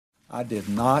I did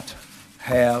not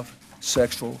have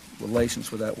sexual relations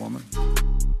with that woman.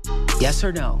 Yes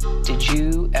or no? Did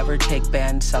you ever take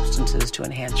banned substances to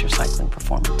enhance your cycling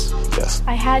performance? Yes.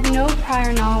 I had no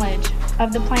prior knowledge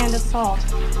of the planned assault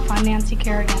on Nancy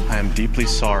Kerrigan. I am deeply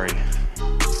sorry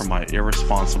for my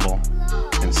irresponsible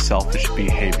and selfish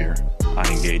behavior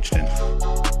I engaged in.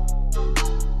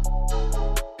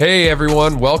 Hey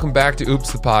everyone, welcome back to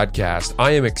Oops the Podcast.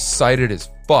 I am excited as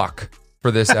fuck for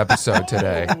this episode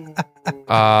today.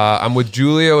 I'm with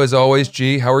Julio as always.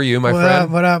 G, how are you, my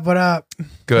friend? What up?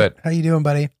 Good. How you doing,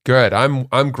 buddy? Good.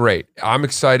 I'm great. I'm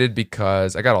excited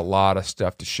because I got a lot of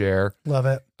stuff to share. Love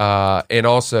it. And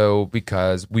also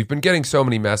because we've been getting so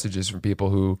many messages from people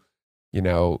who, you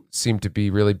know, seem to be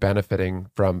really benefiting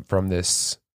from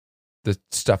this, the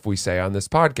stuff we say on this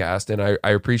podcast. And I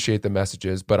appreciate the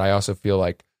messages, but I also feel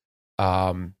like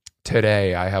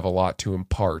today I have a lot to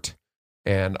impart,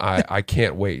 and I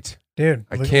can't wait. Dude,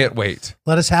 I can't wait.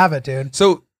 Let us have it, dude.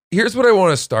 So here's what I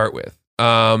want to start with.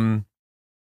 I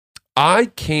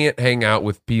can't hang out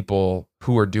with people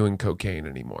who are doing cocaine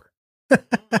anymore.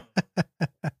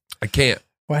 I can't.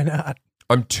 Why not?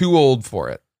 I'm too old for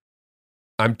it.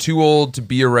 I'm too old to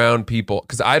be around people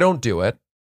because I don't do it.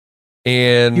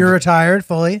 And You're retired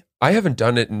fully? I haven't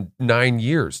done it in 9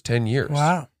 years, 10 years.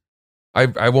 Wow.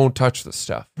 I won't touch the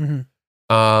stuff.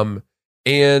 Mm-hmm.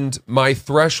 And my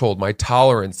threshold, my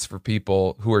tolerance for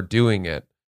people who are doing it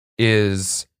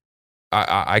is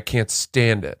I can't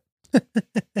stand it.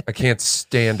 I can't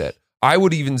stand it. I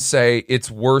would even say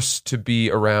it's worse to be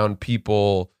around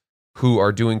people who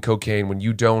are doing cocaine when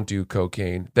you don't do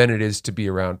cocaine than it is to be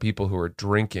around people who are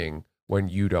drinking when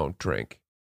you don't drink.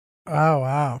 Oh,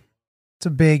 wow. It's a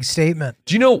big statement.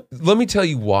 Do you know, let me tell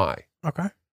you why. Okay.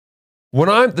 When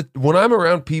I'm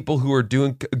around people who are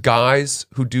doing, guys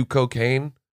who do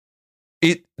cocaine,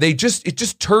 it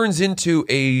just turns into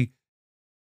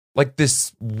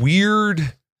this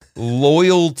weird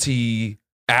loyalty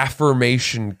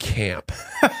affirmation camp.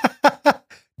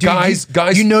 Dude, guys,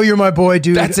 you know you're my boy,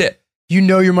 dude. That's it. You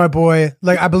know you're my boy.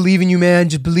 Like, I believe in you, man.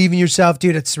 Just believe in yourself,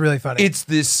 dude. It's really funny. It's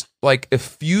this like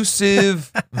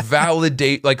effusive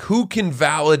validate, like who can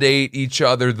validate each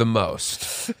other the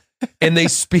most. And they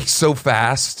speak so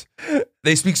fast.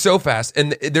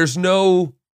 And there's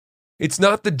no, it's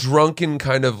not the drunken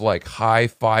kind of like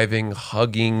high-fiving,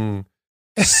 hugging,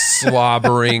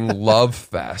 slobbering love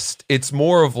fest. It's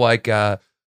more of like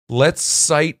let's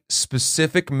cite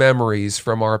specific memories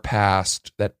from our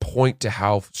past that point to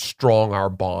how strong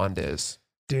our bond is.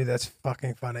 Dude, that's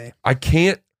fucking funny. I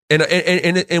can't,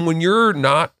 and when you're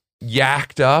not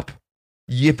yacked up,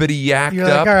 yippity yacked You're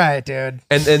up, like, all right, dude.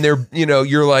 and they're, you know,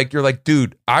 you're like,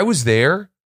 dude, I was there.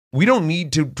 We don't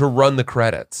need to run the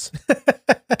credits.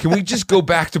 Can we just go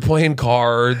back to playing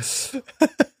cards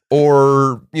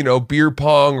or, you know, beer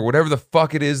pong or whatever the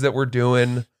fuck it is that we're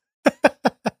doing?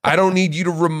 I don't need you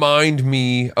to remind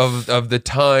me of the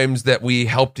times that we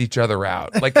helped each other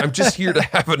out. Like, I'm just here to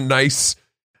have a nice,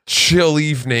 chill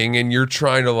evening, and you're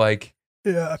trying to like,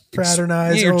 yeah,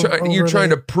 fraternize. You're trying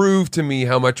to prove to me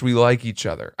how much we like each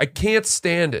other. I can't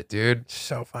stand it, dude.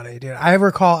 So funny, dude. I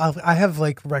have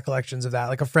like recollections of that.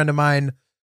 Like a friend of mine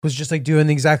was just like doing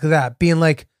exactly that, being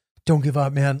like, "Don't give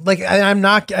up, man." Like I'm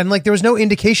not, and like there was no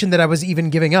indication that I was even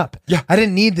giving up. Yeah, I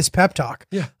didn't need this pep talk.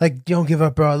 Yeah, like, "Don't give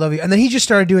up, bro. I love you." And then he just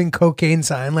started doing cocaine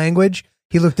sign language.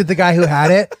 He looked at the guy who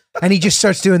had it, and he just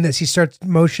starts doing this. He starts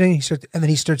motioning. And then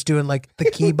he starts doing like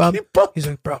the key bump. He's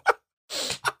like, "Bro."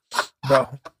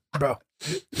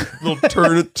 Little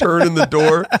turn in the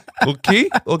door.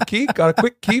 Little key. Got a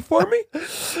quick key for me?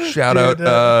 Shout out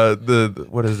the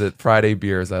what is it? Friday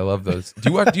Beers. I love those.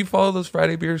 Do you follow those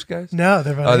Friday Beers guys? No,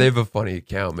 they're funny. Oh, they have a funny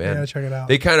account, man. Yeah, check it out.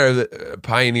 They kind of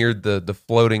pioneered the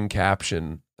floating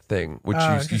caption thing, which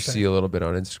you see a little bit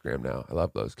on Instagram now. I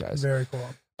love those guys. Very cool.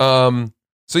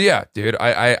 So yeah, dude,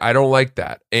 I don't like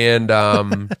that. And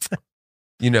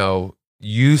you know,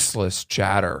 useless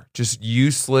chatter, just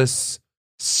useless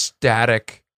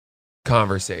static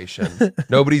conversation.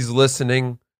 Nobody's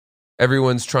listening.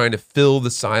 Everyone's trying to fill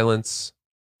the silence.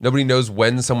 Nobody knows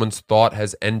when someone's thought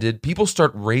has ended. People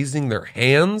start raising their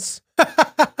hands.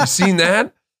 You seen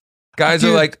that? Guys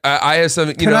are like, I have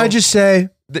something. Can I just say?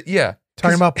 Yeah.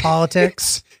 Talking about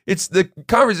politics. It's the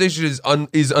conversation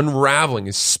is unraveling,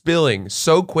 is spilling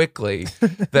so quickly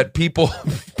that people,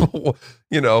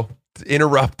 you know,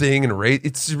 interrupting and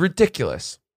it's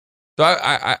ridiculous. So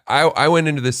I went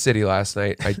into this city last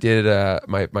night. I did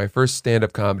my first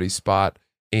stand-up comedy spot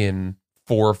in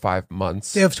 4 or 5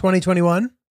 months. Day of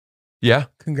 2021? Yeah.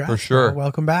 Congrats. For sure.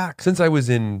 Welcome back. Since I was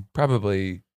in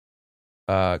probably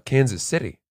Kansas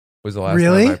City. was the last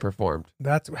Really? time I performed.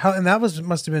 That's how, and that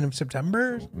must have been in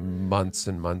September. Months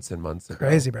and months and months ago.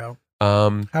 Crazy, bro.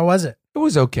 How was it? It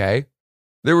was okay.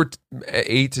 There were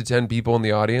 8 to 10 people in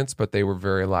the audience, but they were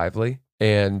very lively.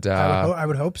 And I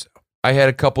would hope so. I had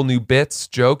a couple new bits,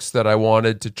 jokes that I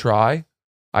wanted to try.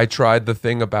 I tried the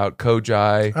thing about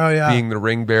Kojai being the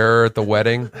ring bearer at the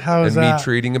wedding How was and that? me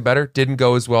treating him better. Didn't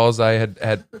go as well as I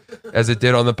had as it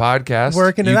did on the podcast.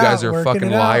 Working it you guys out, are working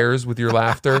fucking it out. liars with your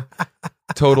laughter.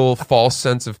 Total false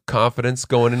sense of confidence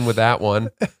going in with that one.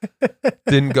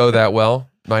 Didn't go that well.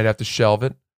 Might have to shelve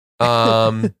it.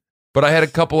 But I had a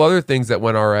couple other things that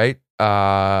went all right.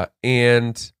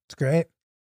 And It's great.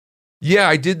 yeah,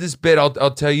 I did this bit. I'll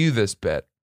tell you this bit,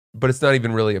 but it's not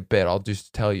even really a bit. I'll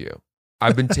just tell you. I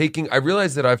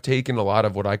realized that I've taken a lot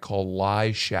of what I call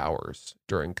lie showers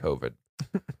during COVID.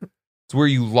 It's where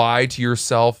you lie to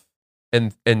yourself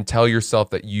and tell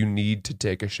yourself that you need to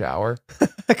take a shower.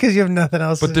 Because you have nothing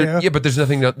else to do. Yeah, but there's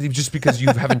nothing, just because you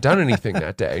haven't done anything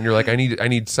that day. And you're like, I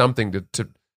need something to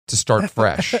start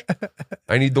fresh.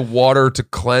 I need the water to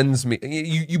cleanse me.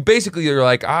 You basically are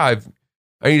like, I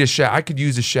need a shower. I could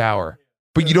use a shower,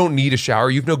 but you don't need a shower.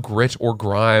 You have no grit or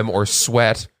grime or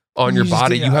sweat on your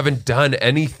body. You haven't done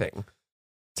anything.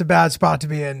 It's a bad spot to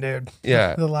be in, dude.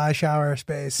 Yeah. The lie shower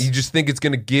space. You just think it's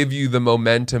going to give you the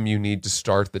momentum you need to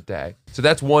start the day. So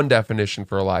that's one definition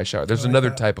for a lie shower. There's another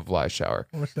type of lie shower.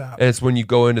 What's that? And it's when you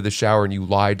go into the shower and you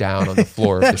lie down on the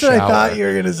floor of the That's shower. what I thought you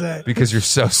were going to say. Because you're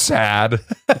so sad.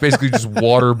 Basically just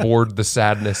waterboard the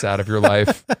sadness out of your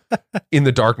life in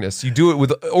the darkness. You do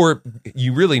it or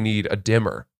you really need a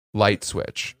dimmer light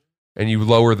switch. And you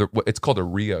lower it's called a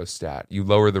rheostat. You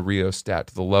lower the rheostat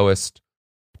to the lowest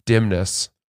dimness.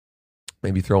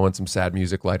 Maybe throw on some sad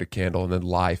music, light a candle, and then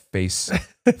lie face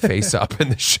up in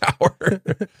the shower.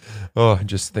 Oh, and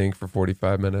just think for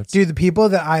 45 minutes. Dude, the people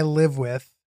that I live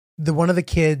with, one of the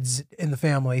kids in the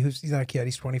family, he's not a kid,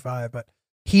 he's 25, but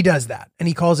he does that. And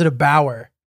he calls it a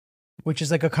bower, which is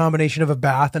like a combination of a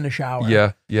bath and a shower.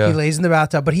 Yeah. He lays in the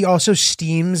bathtub, but he also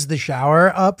steams the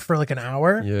shower up for like an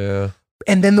hour. Yeah.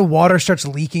 And then the water starts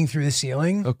leaking through the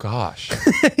ceiling. Oh, gosh.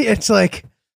 It's like,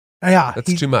 yeah.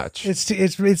 That's too much. It's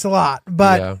a lot.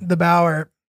 But Yeah. the bower.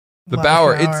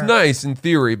 It's nice in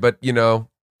theory, but you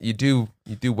do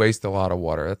waste a lot of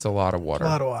water. That's a lot of water. A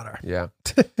lot of water. Yeah.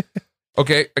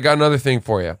 Okay, I got another thing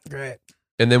for you. Great.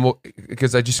 And then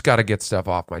because I just got to get stuff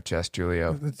off my chest,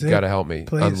 Julio. That's You it. got to help me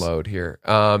Please. unload here.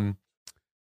 So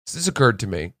this occurred to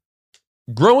me.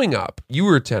 Growing up, you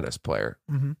were a tennis player,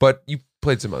 Mhm. but you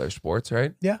played some other sports,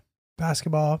 right?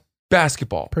 Basketball.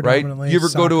 Basketball, right? Predominantly, You ever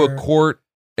go to a soccer. court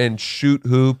and shoot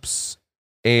hoops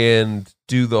and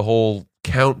do the whole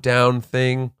countdown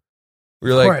thing?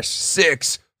 Where you're Of like course.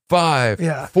 6, 5,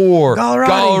 Yeah. 4, Gallerati.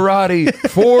 Gallerati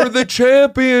for the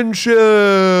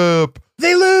championship.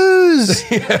 They lose.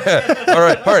 Yeah. All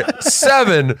right.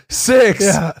 7, 6,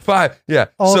 Yeah. 5. Yeah.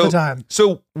 All so, the time.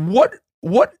 So what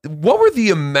were the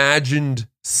imagined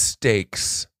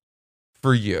stakes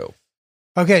for you?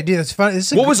 Okay, dude, that's fun.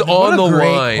 What was on the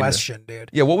great line? question, dude.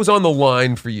 Yeah, what was on the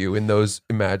line for you in those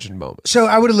imagined moments? So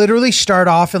I would literally start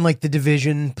off in like the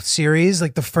division series,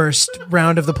 like the first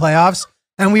round of the playoffs,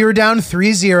 and we were down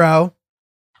 3-0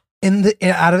 in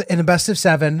a best of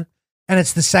 7, and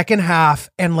it's the second half,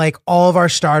 and like all of our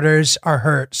starters are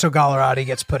hurt, so Gallerati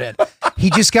gets put in. He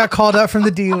just got called up from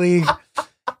the D League,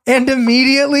 and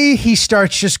immediately he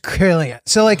starts just killing it.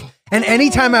 So like, and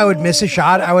anytime I would miss a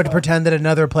shot, I would pretend that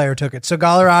another player took it. So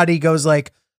Gallerati goes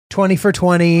like 20 for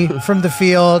 20 from the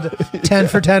field, 10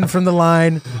 for 10 from the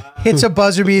line, hits a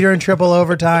buzzer beater in triple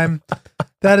overtime.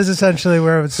 That is essentially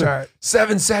where it would start.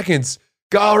 7 seconds.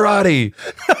 Gallerati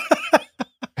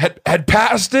had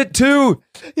passed it to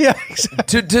Yeah.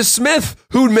 Smith,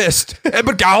 who missed.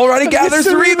 But Gallerati gathers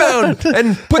the rebound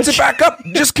and puts it back up.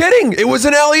 Just kidding. It was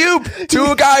an alley-oop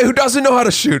to a guy who doesn't know how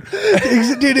to shoot.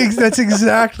 Dude, that's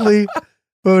exactly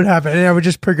what would happen. And I would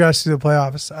just progress through the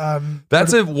playoffs.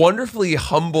 That's a wonderfully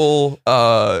humble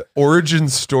origin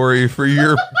story for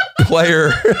your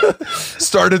player.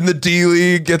 Started in the D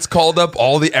League, gets called up.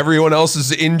 Everyone else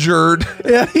is injured.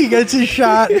 Yeah, he gets his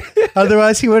shot.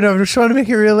 Otherwise, he wouldn't have. Just trying to make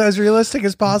it as realistic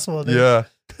as possible. Dude. Yeah.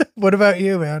 What about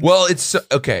you, man? Well, it's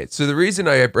okay. So the reason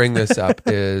I bring this up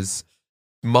is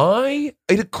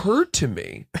it occurred to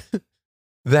me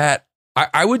that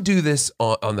I would do this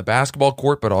on the basketball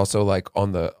court, but also like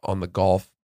on the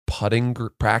golf putting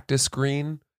practice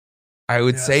green. I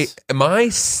would say my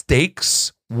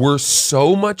stakes were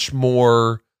so much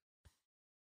more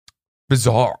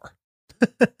bizarre.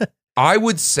 I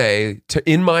would say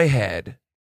in my head,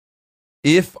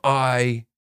 if I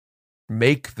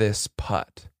make this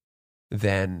putt,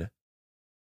 then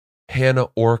Hannah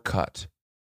Orcutt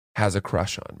has a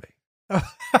crush on me.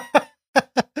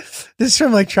 This is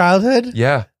from like childhood.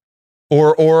 Yeah.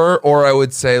 Or I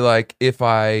would say like if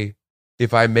I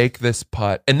make this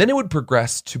putt, and then it would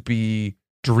progress to be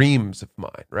dreams of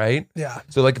mine, right? Yeah.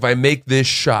 So like if I make this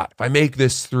shot, if I make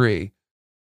this 3,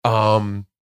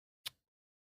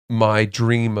 my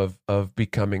dream of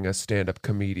becoming a stand-up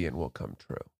comedian will come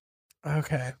true.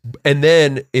 Okay. And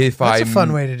then if That's a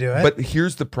fun way to do it. But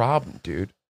here's the problem,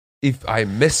 dude. If I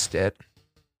missed it,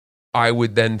 I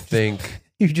would then think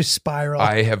You just spiral.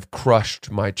 I have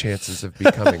crushed my chances of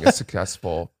becoming a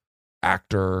successful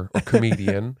actor or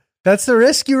comedian. That's the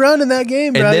risk you run in that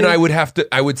game, And brother. then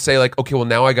I would say like, okay, well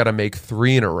now I got to make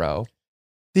 3 in a row.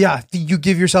 Yeah, you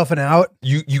give yourself an out.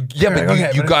 You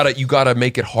Okay, gotta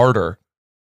make it harder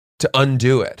to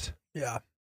undo it. Yeah.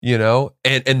 You know,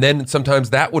 and then sometimes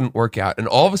that wouldn't work out, and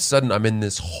all of a sudden I'm in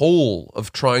this hole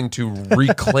of trying to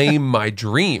reclaim my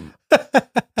dream,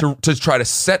 to try to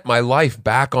set my life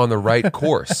back on the right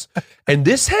course, and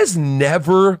this has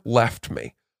never left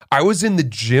me. I was in the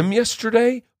gym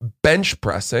yesterday, bench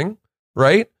pressing,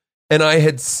 right, and I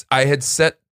had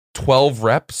set 12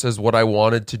 reps as what I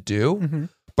wanted to do, Mm-hmm.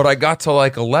 but I got to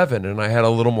like 11, and I had a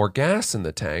little more gas in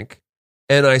the tank,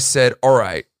 and I said, all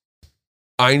right,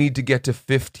 I need to get to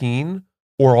 15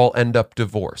 or I'll end up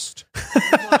divorced.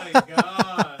 Oh my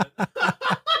God.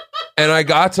 And I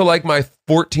got to like my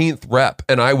 14th rep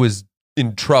and I was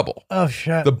in trouble. Oh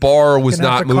shit. The bar was Gonna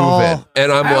have not to call moving.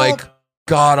 And I'm help. like,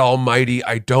 God almighty,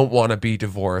 I don't want to be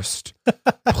divorced.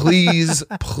 Please,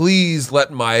 please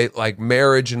let my like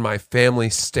marriage and my family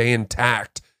stay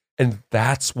intact. And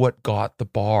that's what got the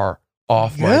bar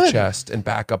off my Good. chest and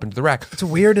back up into the rack. It's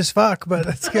weird as fuck, but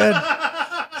that's good.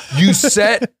 You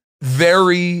set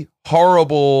very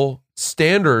horrible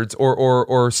standards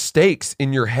or stakes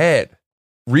in your head,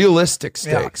 realistic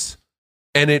stakes,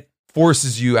 and it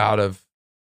forces you out of,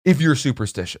 if you're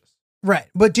superstitious. Right.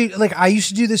 But dude, like I used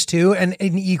to do this too, and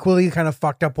an equally kind of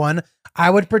fucked up one. I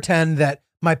would pretend that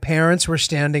my parents were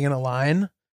standing in a line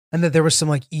and that there was some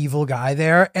like evil guy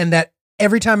there, and that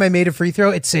every time I made a free throw,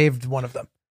 it saved one of them.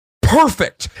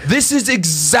 Perfect. This is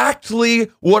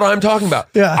exactly what I'm talking about.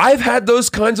 Yeah. I've had those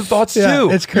kinds of thoughts Yeah,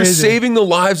 too. it's You're crazy. saving the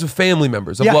lives of family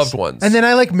members, of Yes. loved ones. And then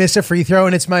I like miss a free throw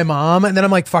and it's my mom, and then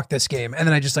I'm like, fuck this game. And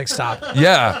then I just like stop.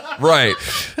 yeah, right.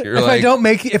 You're If like,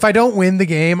 I don't win the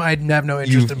game, I'd have no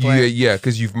interest in playing. yeah,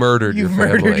 because you've murdered You've your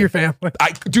family. murdered your family.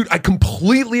 Dude, I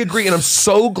completely agree, and I'm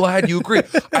so glad you agree.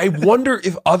 I wonder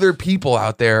if other people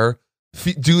out there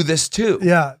do this too.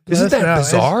 Yeah. Isn't that No,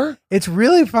 bizarre? It's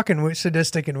really fucking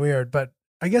sadistic and weird, but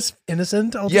I guess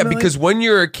innocent Yeah, ultimately. because when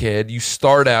you're a kid, you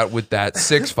start out with that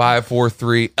 6'5",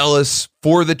 4'3", Ellis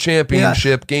for the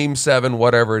championship, Game 7,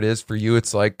 whatever it is for you.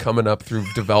 It's like coming up through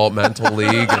developmental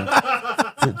league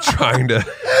and trying to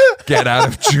get out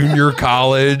of junior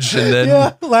college, and then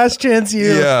yeah, last chance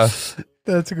you. yeah.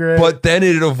 That's great. But then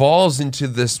it evolves into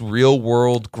this real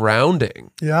world grounding.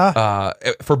 yeah.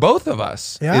 For both of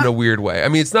us Yeah. in a weird way. I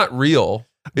mean, it's not real.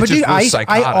 It's But just dude, we're I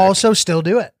psychotic. also still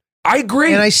do it. I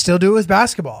agree. And I still do it with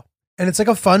basketball. And it's like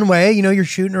a fun way, you know, you're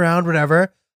shooting around,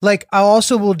 whatever. Like I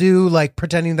also will do like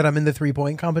pretending that I'm in the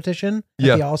 3-point competition at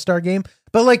Yeah. the All-Star game.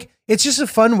 But like it's just a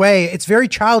fun way. It's very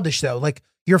childish though. Like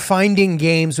you're finding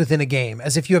games within a game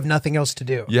as if you have nothing else to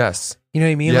do. yes. You know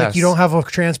what I mean? Yes. Like you don't have a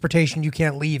transportation, you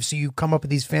can't leave. So you come up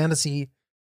with these fantasy.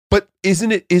 But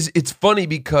it's funny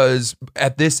because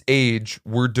at this age,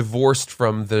 we're divorced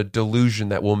from the delusion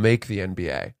that we'll make the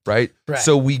NBA, right? Right.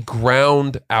 So we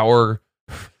ground our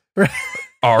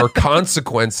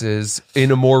consequences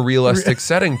in a more realistic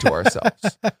setting to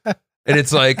ourselves. And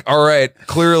it's like, all right,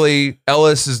 clearly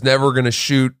Ellis is never going to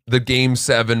shoot the Game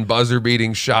 7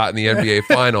 buzzer-beating shot in the NBA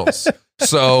Finals.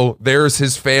 So there's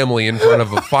his family in front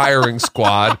of a firing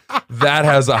squad. That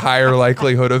has a higher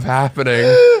likelihood of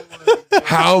happening.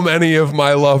 How many of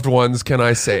my loved ones can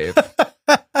I save?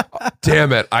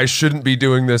 Damn it, I shouldn't be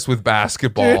doing this with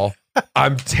basketball.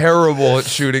 I'm terrible at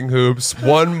shooting hoops.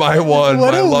 One by one,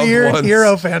 What my a loved weird ones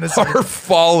hero fantasy. are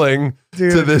falling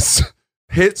Dude. to this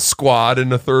hit squad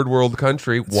in a third world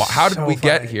country. How did So we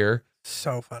get funny. here?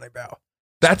 So funny, bro.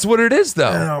 That's what it is, I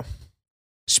though. know.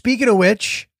 Speaking of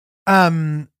which,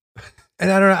 and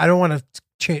I don't want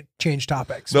to change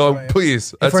topics. No, by the way.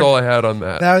 please. That's we're- all I had on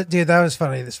that. That was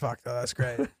funny as fuck though. That's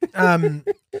great.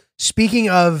 Speaking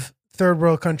of third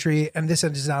world country, and this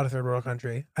is not a third world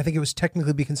country. I think it was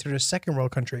technically be considered a second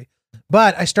world country.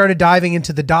 But I started diving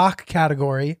into the doc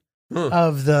category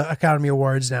of the Academy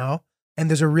Awards now, and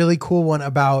there's a really cool one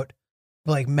about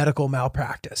like medical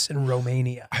malpractice in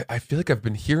Romania. I feel like I've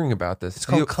been hearing about this. It's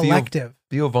called Collective.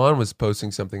 Theo Vaughn was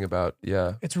posting something about,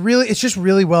 yeah. It's just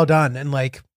really well done, and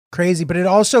like crazy, but it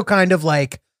also kind of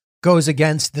like goes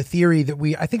against the theory that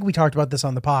I think we talked about this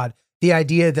on the pod, the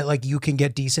idea that like you can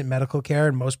get decent medical care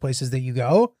in most places that you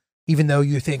go, even though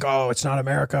you think, oh, it's not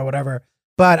America, whatever.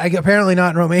 But apparently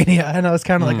not in Romania. And I was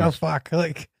kind of like, oh, fuck.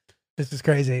 Like, this is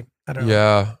crazy. I don't know.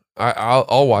 Yeah,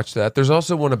 I'll watch that. There's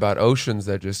also one about oceans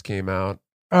that just came out.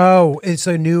 Oh, it's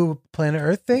a new Planet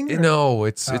Earth thing? Or? No,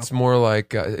 it's more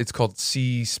like it's called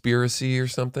Seaspiracy or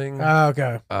something. Oh,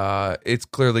 okay. It's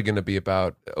clearly going to be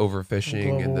about overfishing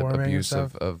Global and the warming and abuse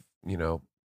stuff. of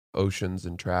oceans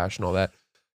and trash and all that.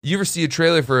 You ever see a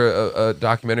trailer for a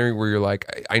documentary where you're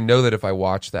like, I know that if I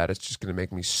watch that, it's just going to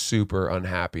make me super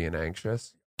unhappy and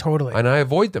anxious, Totally. and I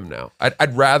avoid them now.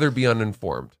 I'd rather be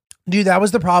uninformed. Dude, that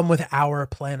was the problem with Our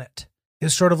Planet.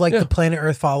 It's sort of like Yeah. the Planet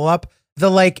Earth follow-up.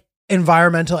 The like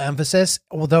environmental emphasis,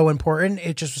 although important,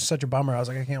 it just was such a bummer. I was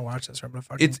like, I can't watch this. Or I'm gonna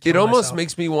fucking It kill almost myself.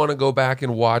 makes me want to go back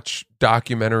and watch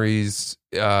documentaries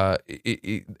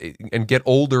and get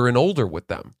older and older with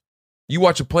them. You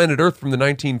watch a Planet Earth from the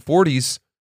 1940s,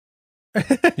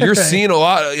 you're Right. seeing a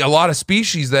lot of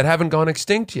species that haven't gone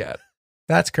extinct yet.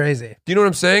 That's crazy. Do you know what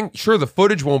I'm saying? Sure, the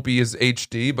footage won't be as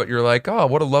HD, but you're like, oh,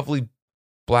 what a lovely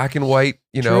black and white,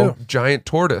 True. giant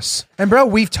tortoise. And bro,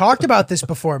 we've talked about this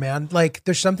before, man. Like,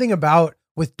 there's something about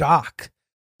with doc,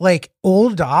 like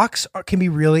old docs can be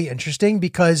really interesting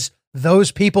because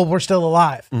those people were still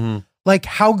alive. Mm-hmm. Like,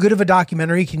 how good of a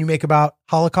documentary can you make about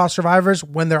Holocaust survivors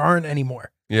when there aren't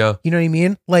anymore? Yeah, You know what I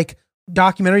mean? Like,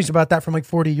 documentaries about that from like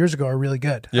 40 years ago are really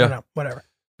good. Yeah. I don't know, whatever.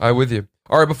 I'm with you.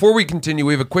 All right, before we continue,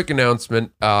 we have a quick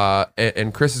announcement,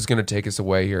 and Chris is going to take us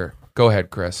away here. Go ahead,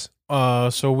 Chris.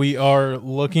 So we are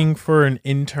looking for an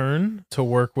intern to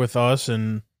work with us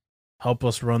and help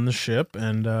us run the ship.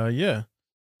 And yeah,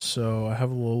 so I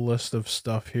have a little list of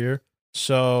stuff here.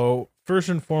 So first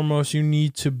and foremost, you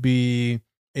need to be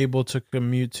able to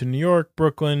commute to New York,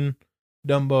 Brooklyn,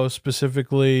 Dumbo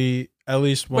specifically, at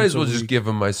least once Might as a well week. just give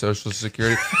him my social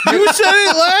security. You said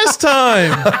it last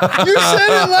time. You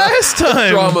said it last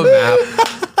time. Draw him a map.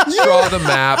 Draw the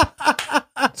map.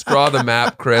 Let's draw the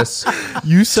map, Chris.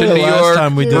 You said To it New last York,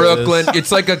 time we did Brooklyn. this.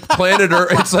 It's like a planet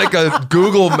Earth. It's like a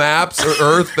Google Maps or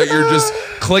Earth that you're just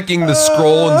clicking the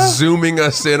scroll and zooming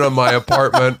us in on my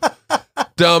apartment.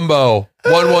 Dumbo,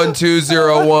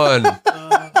 11201,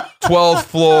 12th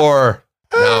floor.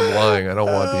 Now I'm lying. I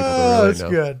don't want people to really that's know.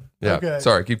 good. Yeah. Okay.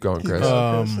 Sorry. Keep going, Chris.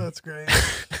 That's great.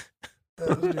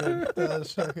 That was good. That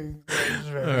was fucking. That was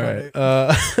very All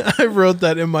right. I wrote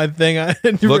that in my thing.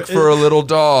 Look for a little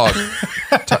dog.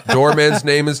 Doorman's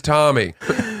name is Tommy.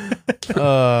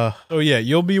 So yeah,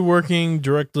 you'll be working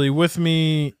directly with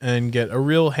me and get a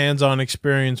real hands-on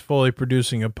experience fully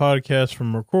producing a podcast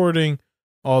from recording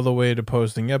all the way to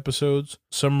posting episodes.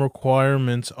 Some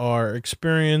requirements are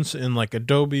experience in like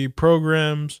Adobe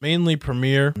programs, mainly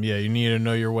Premiere. Yeah, you need to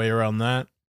know your way around that.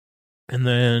 And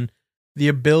then the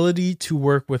ability to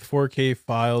work with 4K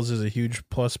files is a huge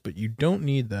plus, but you don't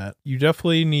need that. You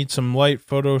definitely need some light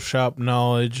Photoshop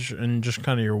knowledge and just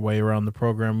kind of your way around the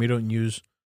program. We don't use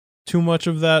too much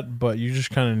of that, but you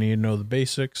just kind of need to know the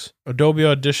basics. Adobe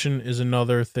Audition is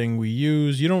another thing we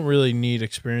use. You don't really need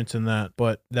experience in that,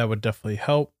 but that would definitely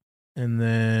help. And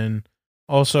then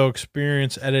also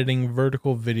experience editing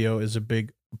vertical video is a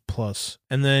big plus.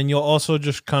 And then you'll also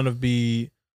just kind of be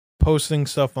posting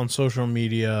stuff on social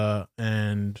media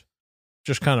and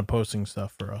just kind of posting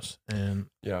stuff for us. And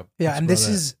Yeah. Yeah, That's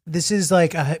and about this is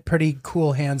like a pretty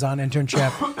cool hands-on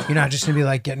internship. You're not just gonna be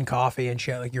like getting coffee and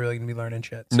shit. Like, you're really gonna be learning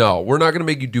shit. So- No, we're not going to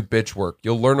make you do bitch work.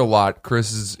 You'll learn a lot.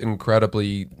 Chris is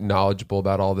incredibly knowledgeable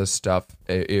about all this stuff.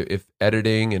 If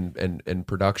editing and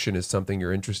production is something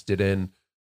you're interested in,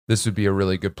 this would be a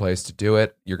really good place to do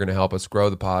it. You're going to help us grow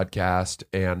the podcast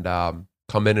and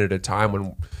come in at a time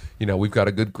when, we've got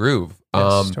a good groove.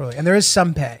 Yes, totally. And there is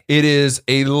some pay. It is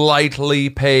a lightly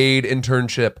paid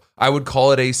internship. I would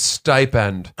call it a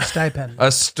stipend. Stipend.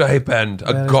 A stipend. That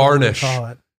A is what we garnish. call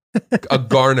it. A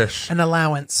garnish. An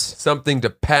allowance. Something to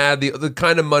pad the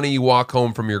kind of money you walk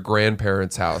home from your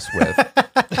grandparents' house with.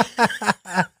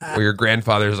 Where your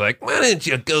grandfather's like, why don't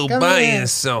you go Come buy here."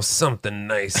 yourself something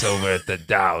nice over at the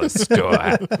dollar store?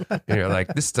 And you're like,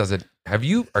 this doesn't, are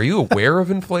you aware of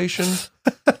inflation?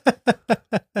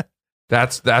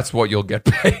 That's what you'll get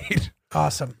paid.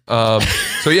 Awesome.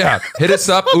 So yeah, hit us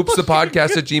up,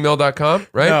 oopsthepodcast@gmail.com,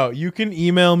 right? no, you can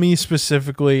email me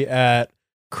specifically at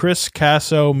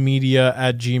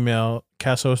chriscassomedia@gmail.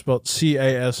 Casso spelled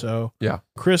CASO. Yeah.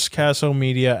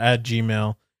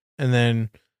 chriscassomedia@gmail. And then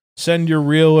send your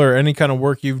reel or any kind of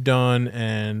work you've done.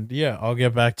 And yeah, I'll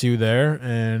get back to you there.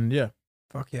 And yeah.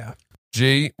 Fuck yeah.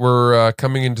 G, we're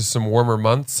coming into some warmer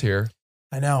months here.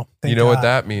 I know. You know what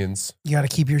that means. You got to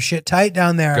keep your shit tight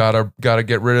down there. Gotta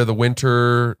get rid of the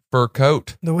winter fur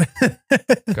coat.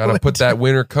 Gotta put that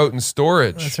winter coat in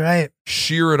storage. That's right.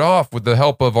 Shear it off with the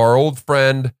help of our old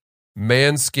friend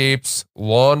Manscaped's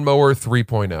Lawnmower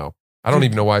 3.0. I don't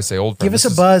even know why I say old friend. Give us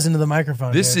a buzz into the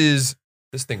microphone. This dude.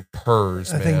 This thing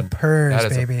purrs, That man. thing purrs,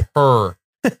 That is baby. a purr.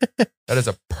 That is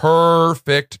a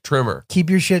perfect trimmer. Keep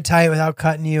your shit tight without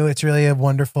cutting you. It's really a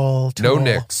wonderful tool. No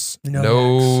nicks. No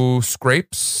No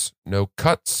scrapes. No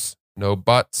cuts. No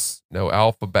butts. No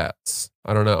alphabets.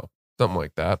 I don't know. Something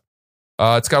like that.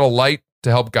 It's got a light to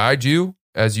help guide you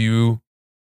as you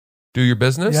do your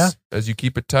business, Yeah. as you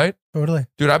keep it tight. Totally.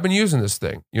 Dude, I've been using this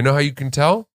thing. You know how you can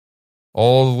tell?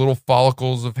 All the little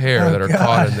follicles of hair Oh, that are God.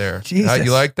 caught in there. Jesus.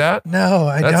 You like that? No,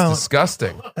 I That's don't.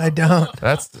 disgusting. I don't.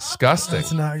 That's disgusting.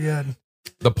 That's not good.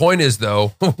 The point is,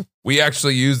 though, we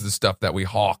actually use the stuff that we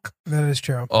hawk That is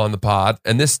true. on the pod.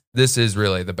 And this is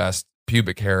really the best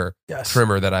pubic hair Yes.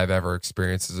 trimmer that I've ever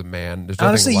experienced as a man. There's nothing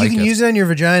Honestly, like you can it. use it on your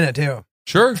vagina too.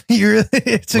 Sure.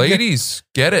 It's a good, Ladies,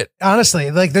 get it.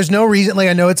 honestly, like there's no reason, like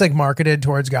I know it's like marketed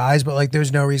towards guys, but like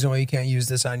there's no reason why you can't use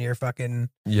this on your fucking,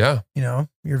 Yeah,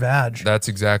 your vag. that's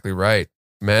exactly right.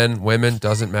 Men, women,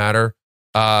 doesn't matter.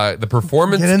 The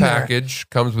performance Get in there. package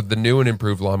comes with the new and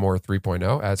improved Lawnmower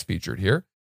 3.0, as featured here.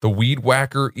 The Weed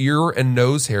Whacker ear and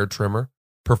nose hair trimmer,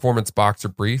 performance boxer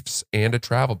briefs, and a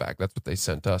travel bag. That's what they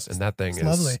sent us. And that thing It's is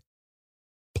lovely.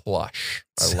 plush.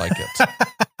 I like it.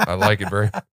 I like it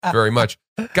very, very much.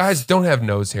 Guys, don't have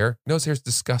nose hair. Nose hair's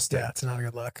disgusting. Yeah, it's not a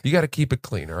good look. You got to keep it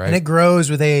clean, all right? And it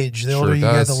grows with age. The Sure older you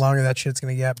get, does. the longer that shit's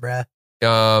gonna get, bruh.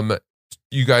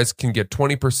 You guys can get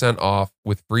 20% off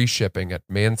with free shipping at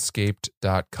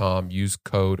manscaped.com. Use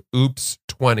code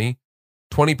OOPS20.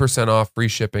 20% off free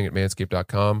shipping at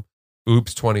manscaped.com.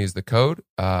 OOPS20 is the code.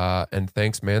 And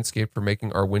thanks, Manscaped, for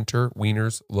making our winter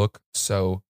wieners look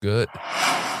so good.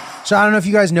 So I don't know if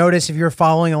you guys noticed, if you were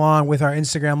following along with our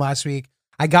Instagram last week,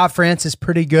 I got Francis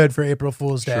pretty good for April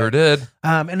Fool's Day. Sure did.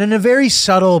 And in a very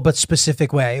subtle but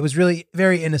specific way. It was really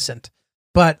very innocent,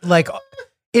 but like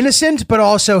innocent, but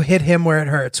also hit him where it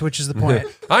hurts, which is the point.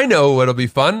 I know what'll be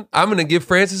fun. I'm going to give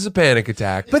Francis a panic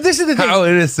attack. But this is the thing. How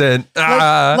innocent.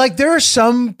 Like there are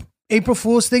some April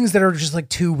Fool's things that are just like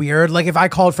too weird. Like if I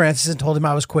called Francis and told him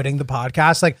I was quitting the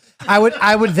podcast, like I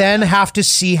would then have to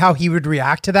see how he would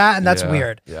react to that. And that's Yeah,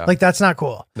 weird. yeah. Like that's not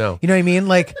cool. No. You know what I mean?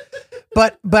 Like,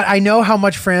 but I know how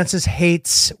much Francis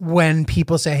hates when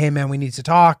people say, "Hey man, we need to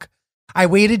talk." I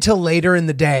waited till later in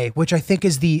the day, which I think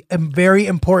is the very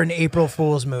important April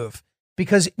Fool's move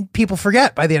because people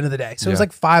forget by the end of the day. So it was Yeah.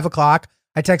 like 5 o'clock.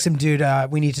 I text him, dude,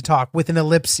 we need to talk with an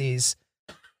ellipses.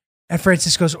 And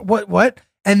Francis goes, what?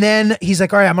 And then he's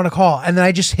like, all right, I'm going to call. And then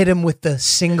I just hit him with the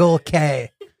single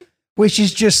K, which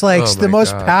is just like Oh the my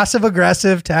most God. passive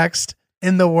aggressive text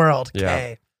in the world. Yeah.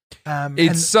 K.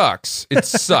 It sucks. It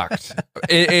sucked.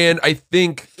 and I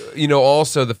think,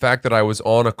 also the fact that I was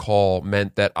on a call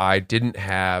meant that I didn't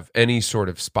have any sort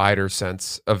of spider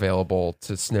sense available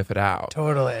to sniff it out.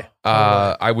 Totally.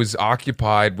 I was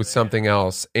occupied with something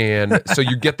else. And so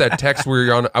you get that text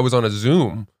where I was on a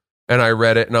Zoom and I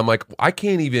read it and I'm like, I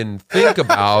can't even think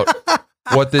about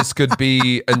what this could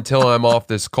be until I'm off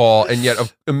this call. And yet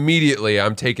immediately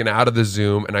I'm taken out of the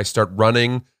Zoom and I start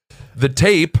running the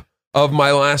tape of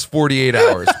my last 48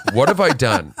 hours. What have I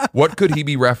done? What could he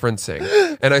be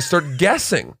referencing? And I start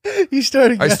guessing. You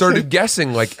started I guessing. started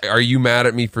guessing, like, are you mad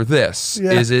at me for this?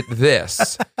 Yeah. Is it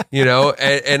this?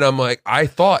 And I'm like, I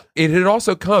thought it had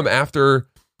also come after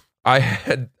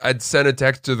I'd sent a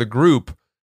text to the group.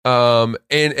 And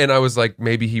I was like,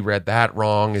 maybe he read that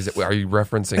wrong. Are you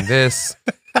referencing this?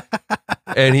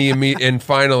 And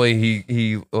finally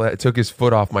he took his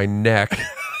foot off my neck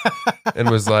and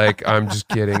was like, I'm just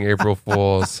kidding, April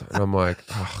Fools. And I'm like,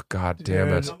 oh, God damn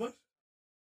it.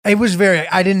 It was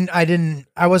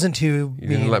I wasn't too You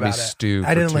didn't mean let me about it. stew I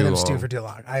for didn't let too him stew long. for too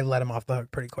long. I let him off the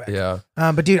hook pretty quick. Yeah.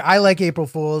 But dude, I like April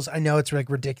Fools. I know it's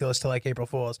like ridiculous to like April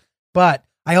Fools, but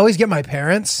I always get my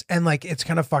parents and like it's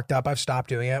kind of fucked up. I've stopped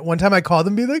doing it. One time I called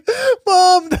them, be like,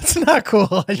 "Mom, that's not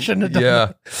cool. I shouldn't have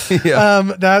done that."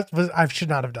 Yeah. I should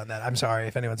not have done that. I'm sorry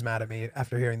if anyone's mad at me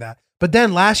after hearing that. But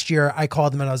then last year I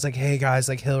called them and I was like, "Hey guys,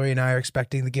 like Hillary and I are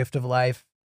expecting the gift of life.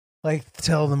 Like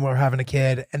tell them we're having a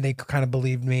kid," and they kind of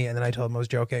believed me. And then I told them I was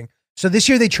joking. So this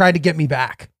year they tried to get me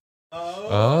back.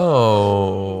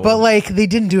 Oh. But like they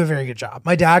didn't do a very good job.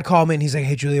 My dad called me and he's like,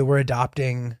 "Hey Julia, we're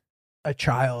adopting a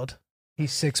child.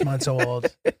 He's 6 months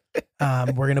old.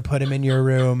 We're gonna put him in your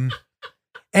room."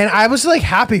 And I was like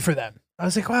happy for them. I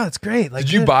was like, wow, that's great. Like,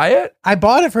 Did you good. buy it? I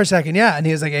bought it for a second, yeah. And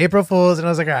he was like, April Fools, and I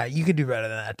was like, all right, you could do better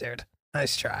than that, dude.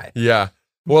 Nice try. Yeah.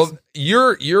 Well,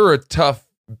 you're a tough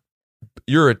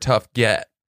a tough get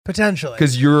Potentially.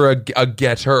 because you're a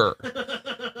getter.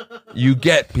 You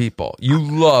get people. You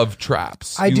love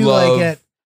traps. I You do love- like it.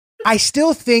 I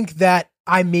still think that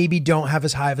I maybe don't have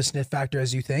as high of a sniff factor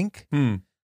as you think.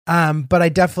 But I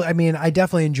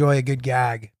definitely enjoy a good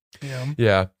gag. You know?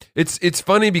 Yeah. It's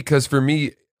funny because for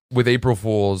me with April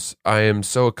Fools, I am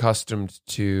so accustomed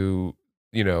to,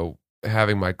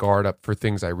 having my guard up for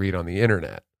things I read on the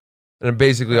internet. And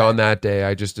basically on that day,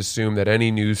 I just assume that any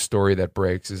news story that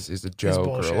breaks is a It's joke or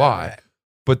bullshit, a lie. right.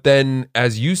 But then,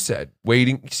 as you said,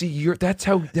 waiting. See, that's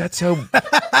how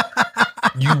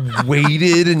you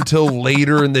waited until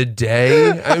later in the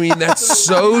day. I mean, that's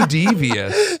so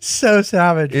devious. So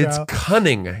savage, It's bro.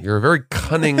 cunning. You're a very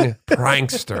cunning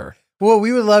prankster. Well,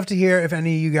 we would love to hear if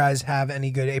any of you guys have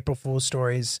any good April Fool's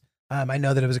stories. I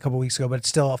know that it was a couple weeks ago, but it's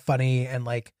still a funny and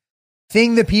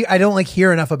thing that I don't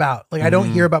hear enough about. I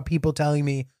don't hear about people telling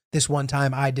me this one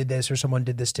time I did this or someone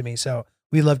did this to me. So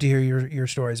we'd love to hear your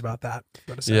stories about that.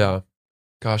 Yeah.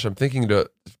 Gosh, I'm thinking to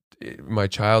my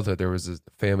childhood, there was a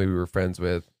family we were friends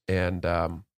with, and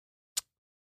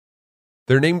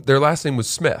their last name was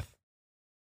Smith.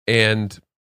 And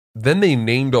then they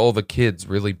named all the kids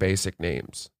really basic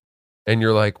names. And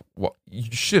you're like, well,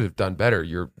 you should have done better.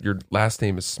 Your last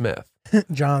name is Smith.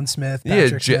 John Smith, Yeah,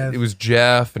 Patrick Smith. it was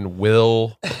Jeff and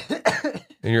Will.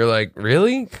 And you're like,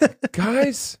 really?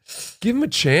 Guys, give him a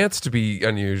chance to be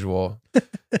unusual.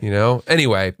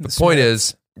 Anyway, the point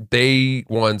is, they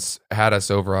once had us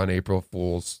over on April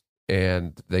Fools,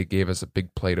 and they gave us a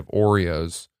big plate of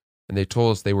Oreos, and they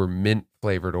told us they were mint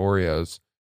flavored Oreos,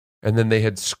 and then they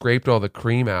had scraped all the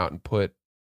cream out and put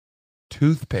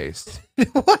toothpaste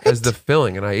What? as the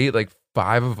filling, and I ate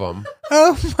 5 of them.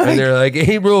 Oh my And they're like,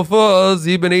 April Fools,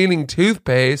 you've been eating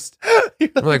toothpaste.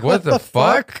 I'm like, what the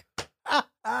fuck?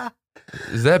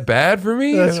 Is that bad for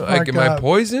me? That's Am fucked I up.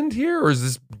 poisoned here, or is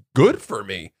this good for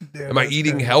me? Dude, Am I that's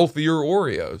eating crazy. healthier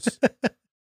Oreos?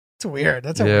 It's weird.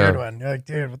 That's a Yeah. weird one. You're like,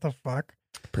 dude, what the fuck?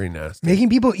 Pretty nasty. Making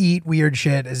people eat weird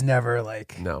shit is never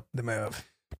No. the move.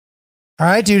 All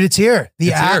right, dude, it's here.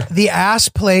 It's here. The ass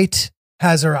plate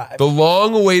has arrived. The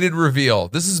long-awaited reveal.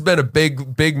 This has been a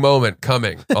big moment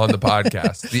coming on the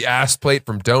podcast. The ass plate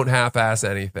from Don't Half-Ass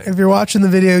Anything. If you're watching the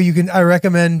video, I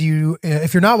recommend you.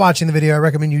 If you're not watching the video, I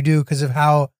recommend you do because of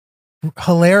how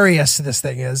hilarious this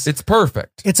thing is. It's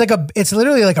perfect. It's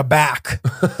literally like a back,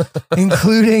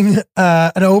 including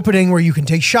an opening where you can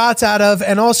take shots out of,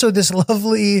 and also this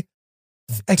lovely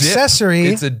accessory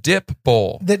It's a dip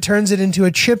bowl. that turns it into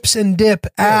a chips and dip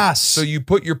ass. So you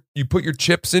put your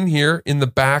chips in here in the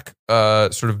back,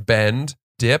 sort of bend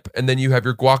dip, and then you have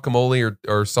your guacamole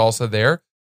or salsa there.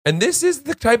 And this is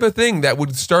the type of thing that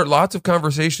would start lots of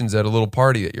conversations at a little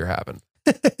party that you're having.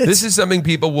 This is something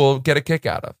people will get a kick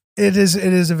out of. It is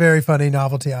a very funny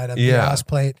novelty item. The Yeah. ass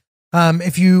plate.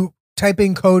 If you type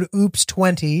in code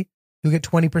OOPS20, you'll get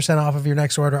 20% off of your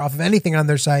next order off of anything on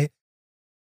their site.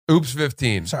 Oops,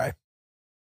 15. Sorry.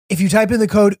 If you type in the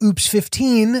code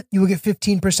OOPS15, you will get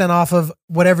 15% off of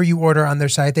whatever you order on their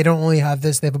site. They don't only have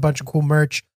this, they have a bunch of cool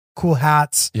merch, cool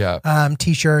hats, Yeah.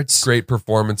 t-shirts. Great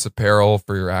performance apparel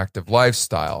for your active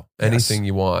lifestyle. Yes. Anything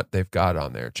you want, they've got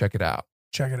on there. Check it out.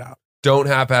 Check it out.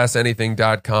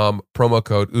 Don'tHalfAssAnything.com, promo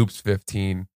code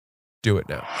OOPS15. Do it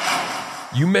now.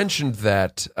 You mentioned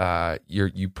that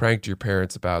you pranked your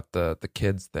parents about the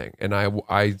kids thing. And I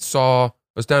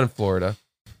was down in Florida,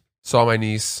 saw my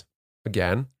niece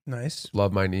again. Nice.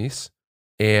 Love my niece.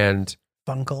 And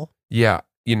Funkle. yeah,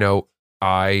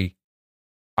 I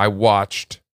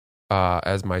watched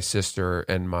as my sister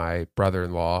and my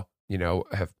brother-in-law,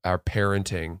 are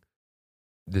parenting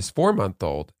this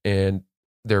 4-month-old, and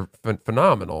they're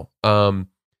phenomenal.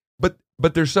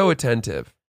 But they're so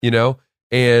attentive,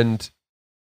 and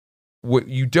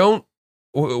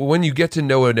when you get to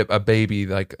know a baby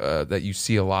that you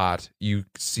see a lot, you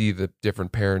see the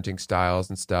different parenting styles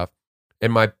and stuff.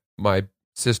 And my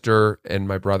sister and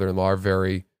my brother-in-law are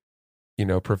very,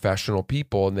 professional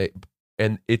people,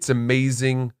 and it's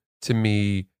amazing to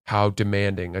me how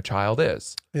demanding a child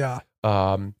is. Yeah.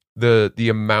 The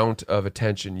amount of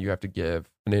attention you have to give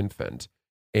an infant,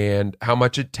 and how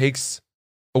much it takes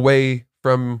away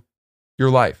from your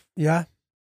life. Yeah.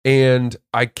 And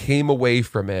I came away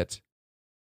from it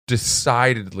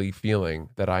decidedly feeling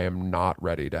that I am not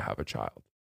ready to have a child.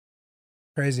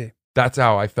 Crazy. That's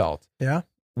how I felt. Yeah.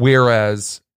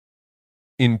 Whereas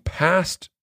in past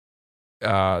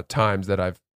times that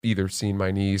I've either seen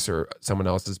my niece or someone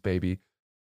else's baby,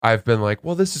 I've been like,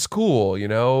 well, this is cool,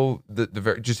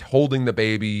 just holding the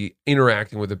baby,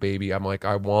 interacting with the baby. I'm like,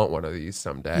 I want one of these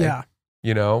someday. Yeah.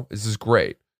 This is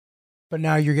great. But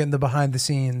now you're getting the behind the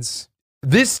scenes.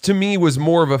 This to me was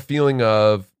more of a feeling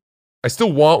of I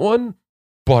still want one,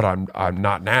 but I'm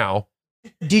not now.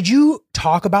 Did you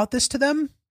talk about this to them?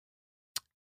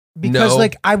 Because No.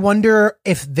 like I wonder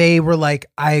if they were like,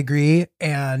 I agree,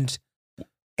 and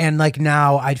like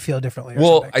now I'd feel differently. Or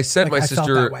Well, something. I sent Like, my I felt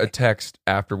sister that way. a text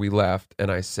after we left,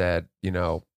 and I said,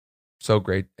 so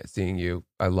great seeing you.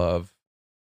 I love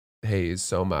Hayes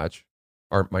so much,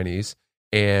 or my niece.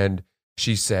 And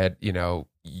she said,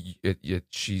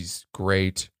 she's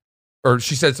great. Or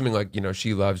she said something like,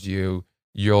 she loves you.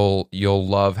 You'll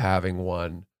love having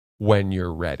one when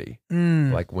you're ready,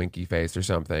 like winky face or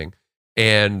something.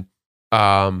 And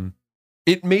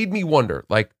it made me wonder,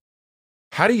 like,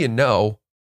 how do you know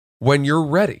when you're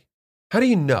ready? How do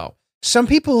you know? Some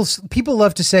people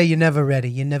love to say you're never ready.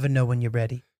 You never know when you're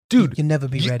ready. Dude, You'll never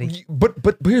be ready. But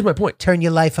here's my point. Turn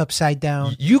your life upside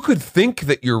down. You could think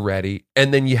that you're ready,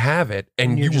 and then you have it,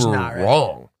 and You're you just were not ready.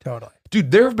 wrong. Totally.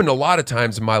 Dude, there have been a lot of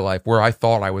times in my life where I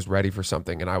thought I was ready for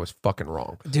something, and I was fucking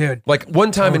wrong. Dude. Like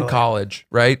one time in Totally. college,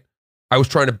 right? I was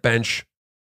trying to bench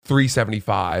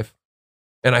 375,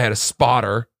 and I had a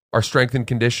spotter, our strength and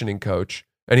conditioning coach,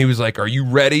 and he was like, "Are you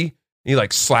ready?" And he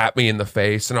like slapped me in the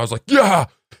face, and I was like, "Yeah,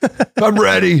 I'm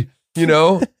ready,"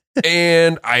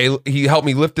 And he helped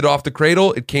me lift it off the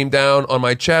cradle. It came down on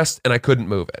my chest, and I couldn't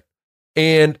move it.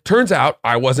 And turns out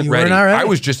I wasn't You were ready. not ready. I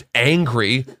was just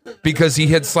angry because he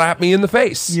had slapped me in the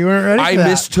face. You weren't ready for I that.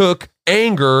 mistook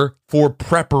anger for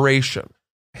preparation.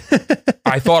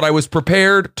 I thought I was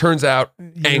prepared. Turns out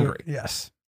angry.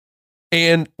 Yes.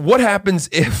 And what happens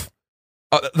if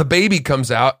the baby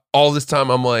comes out? All this time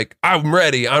I'm like, I'm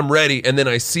ready. And then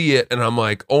I see it and I'm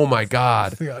like, oh my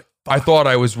God. You're like, I thought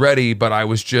I was ready, but I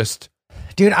was just,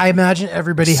 dude, I imagine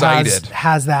everybody Excited.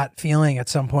 has that feeling at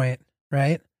some point,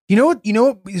 right? You know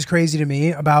what is crazy to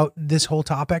me about this whole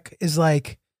topic is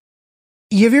like,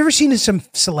 have you ever seen some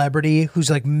celebrity who's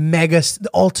like mega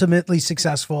ultimately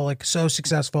successful, like so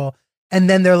successful, and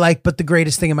then they're like, but the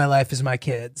greatest thing in my life is my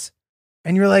kids.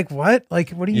 And you're like, what?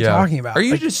 Like, what are you talking about? Are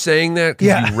you Like, just saying that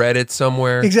because you read it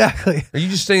somewhere? exactly. Are you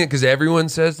just saying it because everyone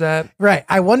says that? Right.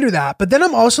 I wonder that. But then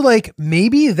I'm also like,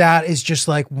 maybe that is just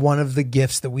like one of the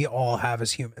gifts that we all have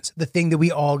as humans. The thing that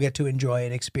we all get to enjoy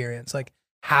and experience, like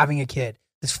having a kid,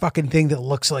 this fucking thing that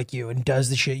looks like you and does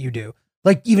the shit you do,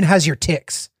 like even has your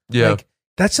tics. Yeah. Like,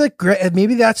 that's like great.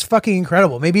 Maybe that's fucking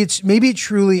incredible. Maybe it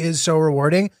truly is so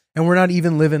rewarding, and we're not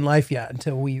even living life yet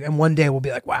and one day we'll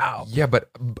be like, wow. Yeah, but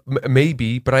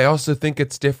maybe, but I also think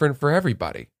it's different for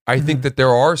everybody. I Mm-hmm. think that there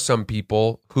are some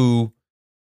people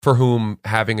for whom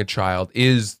having a child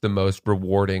is the most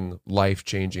rewarding,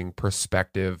 life-changing,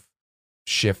 perspective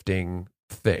shifting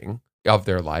thing of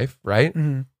their life, right?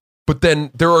 Mhm. But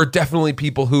then there are definitely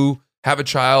people who have a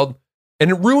child and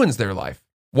it ruins their life.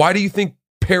 Why do you think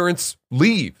parents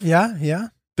leave? Yeah. Yeah.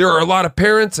 There are a lot of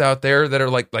parents out there that are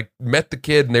like met the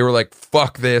kid and they were like,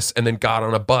 fuck this, and then got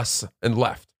on a bus and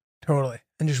left. Totally.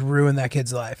 And just ruin that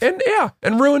kid's life.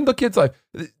 And ruined the kid's life.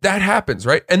 That happens,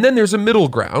 right? And then there's a middle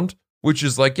ground, which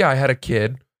is like, yeah, I had a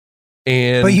kid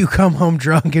and But you come home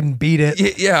drunk and beat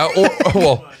it. yeah, or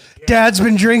well, Dad's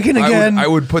been drinking again. I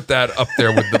would put that up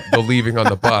there with the leaving on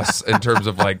the bus in terms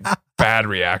of like bad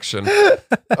reaction.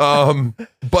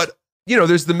 But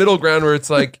there's the middle ground where it's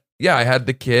like, yeah, I had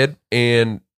the kid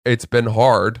and it's been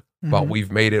hard, but Mhm.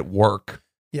 we've made it work.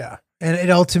 Yeah. And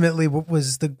it ultimately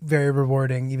was very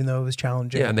rewarding, even though it was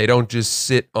challenging. Yeah, and they don't just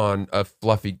sit on a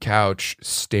fluffy couch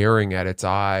staring at its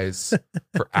eyes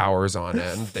for hours on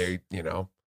end. They,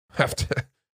 have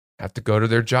to go to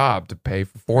their job to pay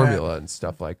for formula and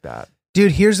stuff like that.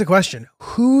 Dude, here's the question.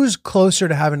 Who's closer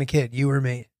to having a kid, you or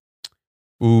me?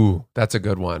 Ooh, that's a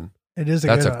good one. It is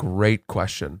That's good a one. great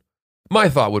question. My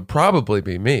thought would probably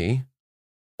be me,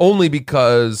 only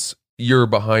because you're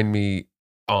behind me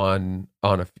on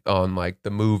like the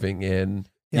moving in,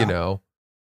 Yeah.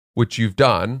 which you've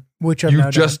done. Which I've You've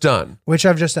now just done. Which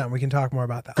I've just done. We can talk more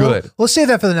about that. Good. We'll save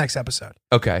that for the next episode.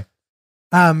 Okay.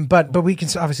 But we can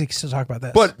obviously still talk about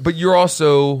this. But you're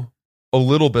also a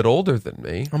little bit older than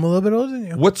me. I'm a little bit older than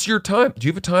you. What's your time? Do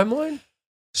you have a timeline?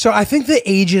 So I think the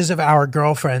ages of our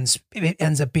girlfriends, it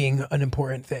ends up being an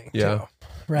important thing. Yeah. Too,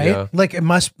 right? Yeah. Like it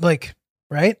must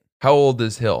right? How old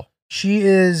is Hill? She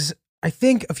is, I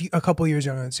think, a couple years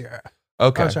younger than Sierra.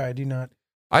 Okay. Oh, sorry, I do not.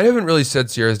 I haven't really said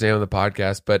Sierra's name on the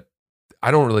podcast, but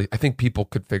I think people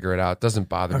could figure it out. It doesn't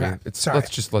bother me. Okay. Sorry. Let's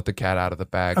just let the cat out of the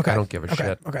bag. Okay. I don't give a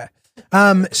shit. Okay.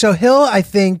 So Hill, I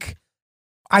think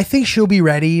she'll be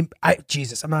ready. I'm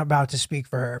not about to speak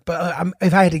for her, but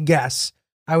if I had to guess,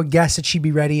 I would guess that she'd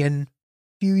be ready in a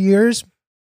few years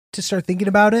to start thinking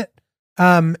about it.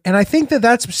 And I think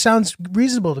that sounds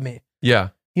reasonable to me. Yeah.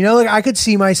 Like I could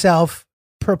see myself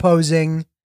proposing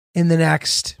in the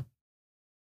next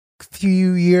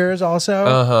few years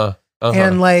also.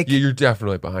 And like, you're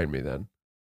definitely behind me then.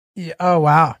 yeah, oh,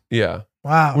 wow. Yeah.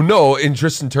 Wow. Well, no, in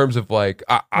just in terms of like,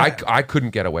 I couldn't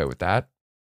get away with that.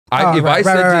 If I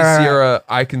said to right. Sierra,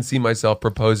 I can see myself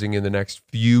proposing in the next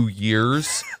few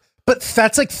years. But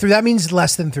that's like that means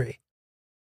less than 3.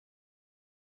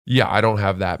 Yeah, I don't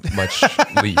have that much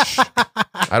leash.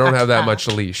 I don't have that much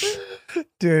leash.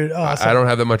 Dude, awesome. I don't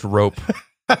have that much rope.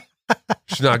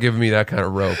 She's not giving me that kind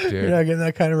of rope, dude. You're not getting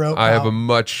that kind of rope. I have pal. a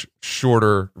much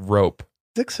shorter rope.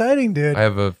 It's exciting, dude. I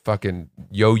have a fucking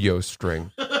yo-yo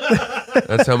string.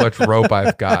 That's how much rope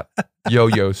I've got.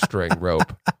 Yo-yo string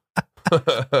rope.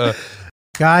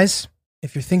 Guys,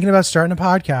 if you're thinking about starting a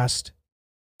podcast,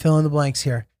 fill in the blanks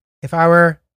here. If I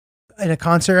were in a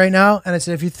concert right now and I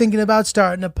said, if you're thinking about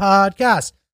starting a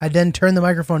podcast, I'd then turn the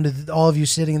microphone to all of you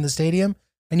sitting in the stadium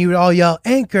and you would all yell,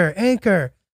 Anchor,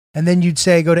 Anchor. And then you'd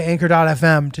say, go to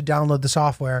anchor.fm to download the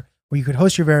software where you could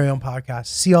host your very own podcast,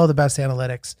 see all the best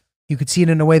analytics. You could see it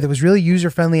in a way that was really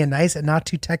user-friendly and nice and not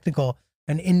too technical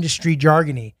and industry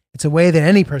jargony. It's a way that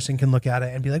any person can look at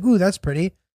it and be like, ooh, that's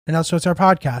pretty. And also it's our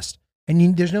podcast.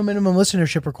 And there's no minimum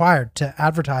listenership required to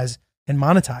advertise and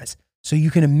monetize. So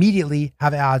you can immediately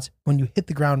have ads when you hit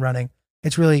the ground running.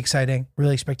 It's really exciting,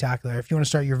 really spectacular. If you want to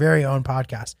start your very own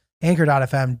podcast,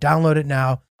 anchor.fm, download it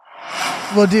now.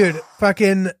 Well, dude,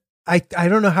 fucking, I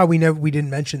don't know how we didn't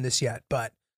mention this yet,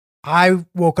 but I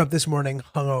woke up this morning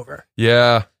hungover.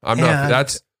 Yeah, I'm not.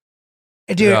 That's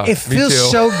dude. Yeah, it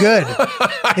feels so good.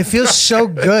 It feels so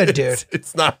good, dude.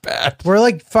 It's not bad. We're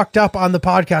like fucked up on the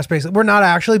podcast basically. We're not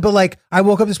actually, but like I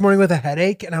woke up this morning with a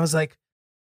headache and I was like,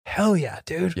 hell yeah,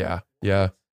 dude. Yeah.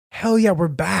 Hell yeah, we're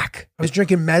back. I was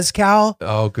drinking mezcal.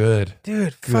 Oh, good.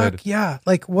 Dude, fuck yeah.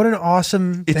 Like what an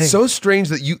awesome thing. It's so strange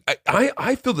that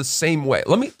I feel the same way.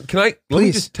 Let me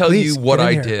just tell you what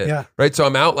I did. Yeah. Right. So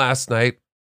I'm out last night,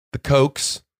 the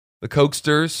cokesters,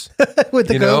 with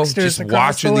the cokesters just across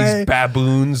watching the way. these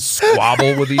baboons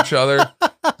squabble with each other,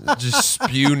 just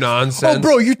spew nonsense. Oh,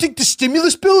 bro, you think the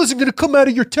stimulus bill isn't going to come out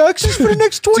of your taxes for the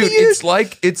next 20 Dude, years?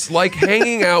 it's like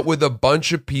hanging out with a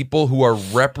bunch of people who are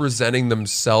representing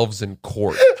themselves in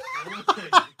court.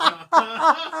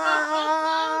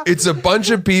 It's a bunch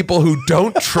of people who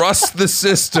don't trust the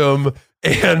system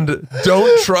and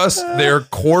don't trust their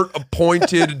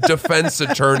court-appointed defense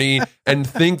attorney and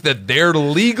think that their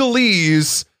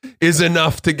legalese is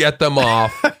enough to get them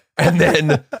off. And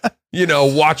then,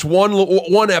 watch one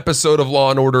episod of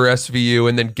Law and Order SVU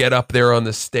and then get up there on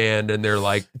the stand and they're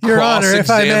like Your Honor,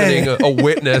 if I may. cross-examining a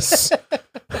witness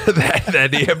that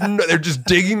they have they're just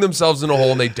digging themselves in a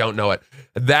hole and they don't know it.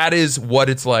 That is what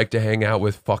it's like to hang out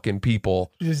with fucking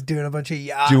people Just doing a bunch of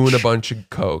yacht. doing a bunch of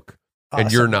coke, and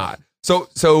Awesome. you're not.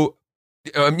 So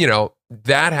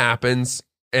that happens,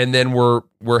 and then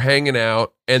we're hanging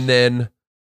out, and then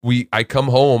I come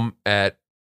home at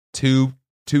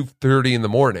 2:30 in the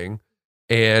morning,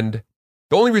 and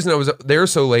the only reason I was there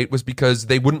so late was because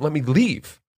they wouldn't let me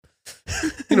leave.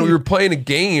 We were playing a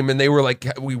game, and they were like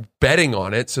we were betting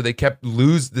on it, so they kept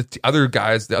the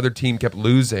other team kept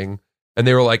losing. And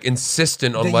they were like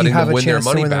insistent on That you letting have them a win their chance to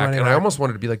money win their back. money And I back. almost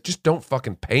wanted to be like, just don't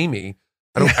fucking pay me.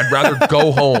 I'd rather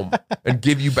go home and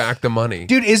give you back the money.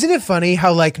 Dude, isn't it funny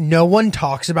how like no one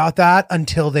talks about that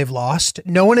until they've lost?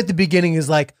 No one at the beginning is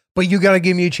like, but you got to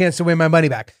give me a chance to win my money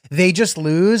back. They just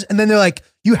lose. And then they're like,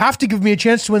 you have to give me a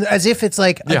chance to win, as if it's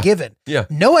like a given. Yeah.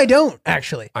 No, I don't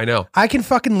actually. I know. I can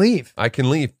fucking leave. I can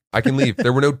leave.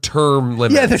 There were no term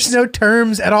limits. Yeah, there's no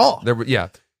terms at all.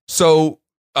 So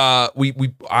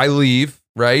I leave,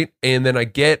 right? And then I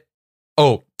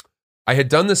had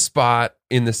done the spot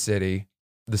in the city,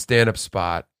 the stand-up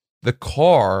spot. The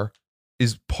car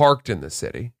is parked in the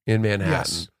city in Manhattan.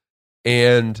 Yes.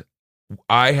 And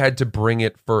I had to bring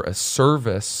it for a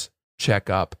service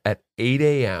checkup at 8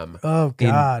 a.m. Oh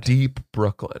God. in deep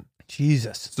Brooklyn,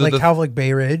 Jesus. So like how like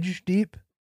Bay Ridge deep?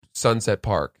 Sunset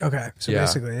Park. Okay. So Yeah.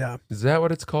 basically, yeah. Is that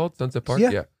what it's called? Sunset Park?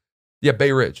 Yeah. Yeah,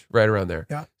 Bay Ridge, right around there.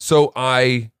 Yeah. So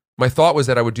my thought was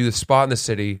that I would do the spot in the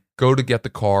city, go to get the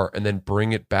car, and then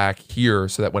bring it back here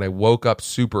so that when I woke up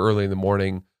super early in the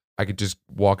morning, I could just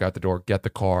walk out the door, get the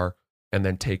car, and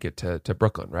then take it to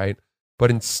Brooklyn, right?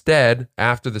 But instead,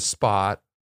 after the spot,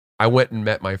 I went and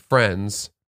met my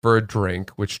friends for a drink,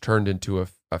 which turned into a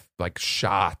like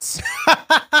shots.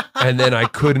 And then I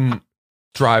couldn't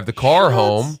drive the car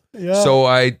home. Yeah. So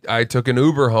I took an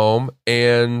Uber home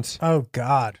and Oh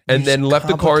God. And You then just left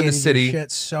the car in the complicated your city.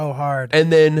 Shit so hard.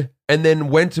 and then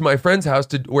went to my friend's house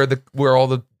to where all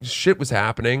the shit was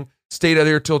happening. Stayed out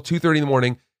there till 2:30 in the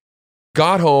morning.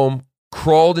 Got home,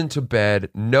 crawled into bed,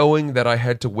 knowing that I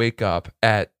had to wake up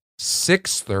at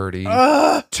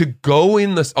 6:30 to go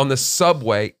on the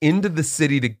subway into the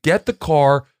city to get the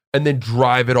car and then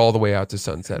drive it all the way out to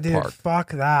Sunset Dude, Park.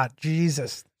 fuck that.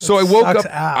 Jesus. So That I woke sucks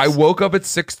up. ass. I woke up at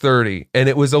 6:30, and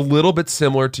it was a little bit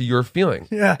similar to your feeling.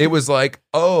 Yeah. It was like,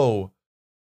 oh,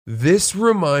 this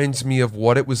reminds me of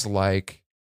what it was like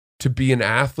to be an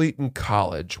athlete in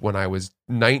college when I was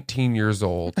 19 years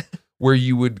old, where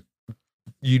you'd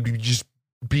just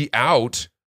be out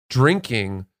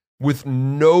drinking with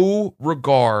no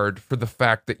regard for the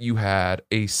fact that you had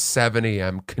a 7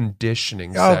 a.m.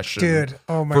 conditioning Oh, session dude.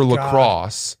 Oh my for God.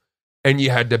 lacrosse, and you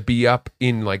had to be up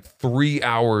in like 3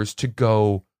 hours to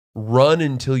go run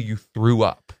until you threw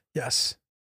up. Yes.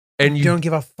 And you don't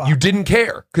give a fuck. You didn't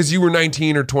care because you were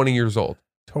 19 or 20 years old.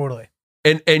 Totally.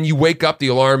 And you wake up the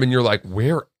alarm and you're like,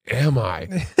 where am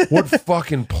I? What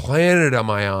fucking planet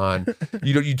am I on?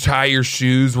 You tie your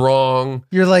shoes wrong.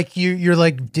 You're like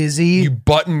dizzy. You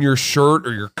button your shirt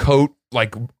or your coat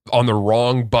like on the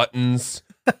wrong buttons.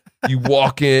 You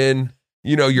walk in,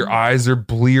 your eyes are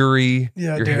bleary.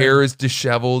 Yeah, your dude. hair is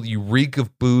disheveled. You reek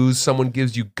of booze. Someone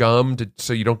gives you gum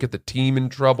so you don't get the team in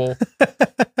trouble.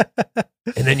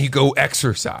 And then you go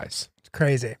exercise It's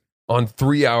crazy. on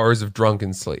 3 hours of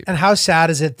drunken sleep. And how sad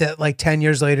is it that like 10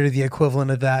 years later, the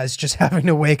equivalent of that is just having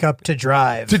to wake up to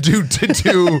drive, To do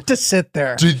to sit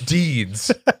there.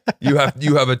 deeds. You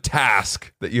have a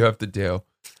task that you have to do.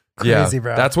 Crazy, yeah,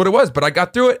 bro. That's what it was. But I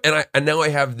got through it, and now I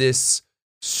have this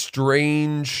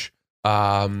strange,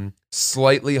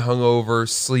 slightly hungover,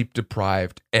 sleep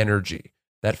deprived energy.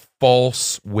 That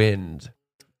false wind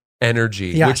energy,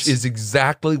 Yes. which is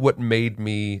exactly what made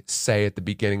me say at the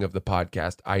beginning of the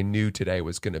podcast, I knew today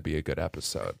was going to be a good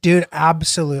episode. Dude,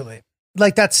 absolutely.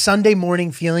 Like that Sunday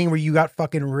morning feeling where you got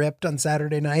fucking ripped on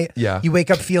Saturday night. Yeah. You wake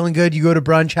up feeling good. You go to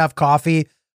brunch, have coffee.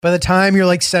 By the time you're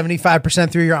like 75%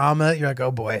 through your omelet, you're like,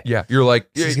 oh boy. Yeah, you're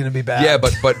like, This is gonna be bad. Yeah,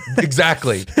 but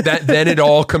exactly. Then it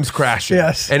all comes crashing.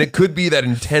 Yes. And it could be that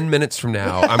in 10 minutes from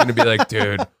now, I'm gonna be like,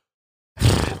 dude,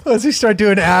 As we start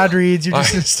doing ad reads, you're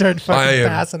just going to start I fucking am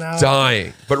passing out.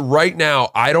 dying. But right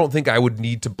now, I don't think I would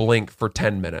need to blink for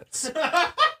 10 minutes.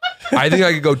 I think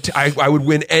I could go. I would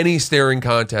win any staring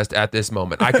contest at this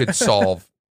moment. I could solve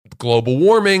global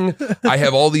warming. I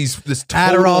have all this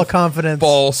total Adderall confidence.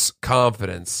 false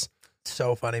confidence.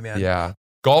 So funny, man. Yeah.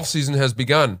 Golf season has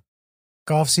begun.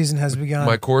 Golf season has begun.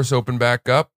 My course opened back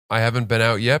up. I haven't been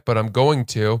out yet, but I'm going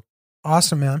to.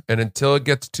 Awesome, man. And until it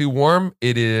gets too warm,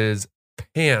 it is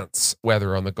pants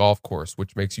weather on the golf course,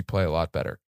 which makes you play a lot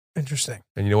better. Interesting.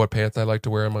 And you know what pants I like to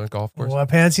wear on my golf course? What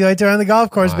pants you like to wear on the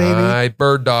golf course, baby? My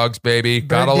bird dogs, baby.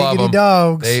 Gotta Bird love diggity them.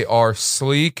 dogs. They are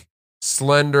sleek,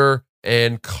 slender,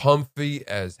 and comfy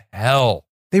as hell.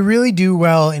 They really do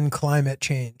well in climate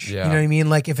change. Yeah. You know what I mean?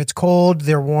 Like if it's cold,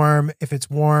 they're warm. If it's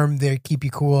warm, they keep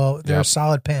you cool. They're Yep. a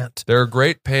solid pant. They're a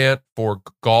great pant for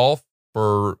golf,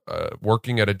 for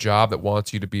working at a job that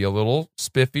wants you to be a little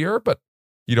spiffier, but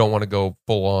you don't want to go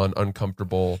full on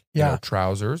uncomfortable Yeah.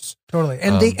 trousers. Totally.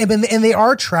 And they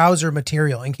are trouser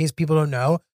material, in case people don't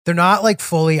know. They're not like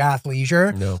fully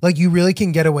athleisure. No. Like you really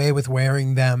can get away with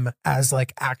wearing them as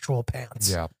like actual pants.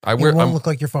 Yeah. I It wear won't look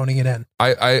like you're phoning it in.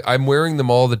 I'm wearing them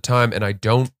all the time, and I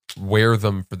don't wear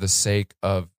them for the sake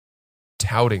of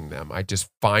touting them. I just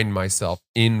find myself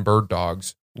in bird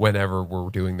dogs whenever we're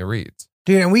doing the reads.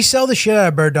 Dude, and we sell the shit out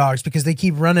of bird dogs because they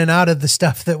keep running out of the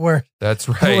stuff that we're That's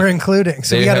that right. we're including.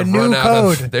 So we got a have new run out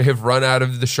code. They have run out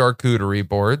of the charcuterie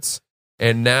boards,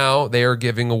 and now they are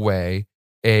giving away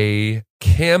a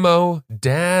camo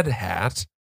dad hat,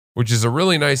 which is a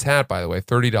really nice hat, by the way,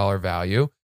 $30 value.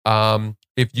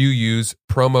 If you use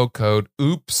promo code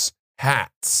Oops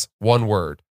Hats, one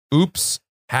word, Oops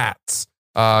Hats.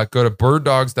 Go to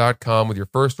birddogs.com with your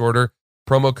first order,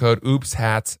 promo code Oops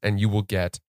Hats, and you will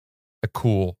get a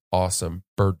cool, awesome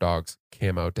Bird Dogs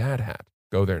camo dad hat.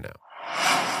 Go there now.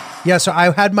 Yeah, so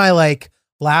I had my like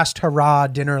last hurrah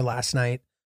dinner last night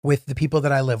with the people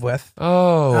that I live with.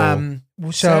 Oh,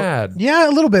 So sad. yeah,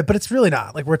 a little bit, but it's really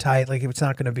not. Like we're tight. Like it's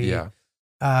not going to be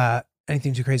Yeah.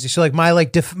 anything too crazy. So like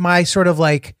my sort of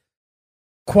like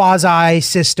quasi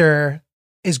sister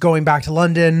is going back to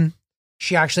London.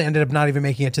 She actually ended up not even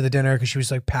making it to the dinner because she was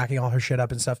like packing all her shit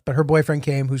up and stuff. But her boyfriend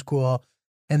came, who's cool.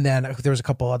 And then there was a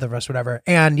couple other of us, whatever.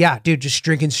 And yeah, dude, just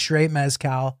drinking straight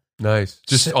mezcal. Nice.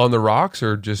 Just So- on the rocks,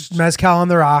 or just, Mezcal on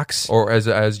the rocks. or as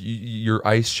your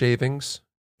ice shavings,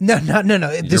 No.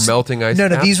 your melting ice. No,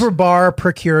 caps? these were bar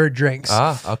procured drinks.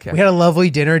 Ah, okay. We had a lovely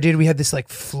dinner, dude. We had this like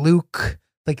fluke,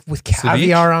 like with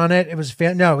caviar on it. It was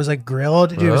it was like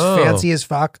grilled. Dude, it was Oh. fancy as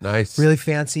fuck. Nice. Really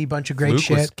fancy, bunch of great Fluke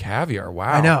shit. was caviar.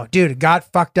 Wow. I know, dude. Got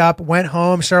fucked up, went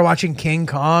home, started watching King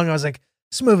Kong. I was like,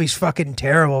 this movie's fucking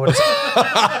terrible.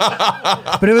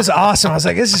 But it was awesome. I was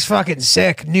like, this is fucking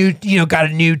sick. New, got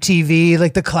a new TV,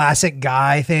 like the classic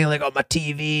guy thing, like, oh, my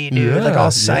TV, dude. Like all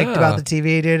psyched about the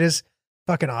TV, dude. Is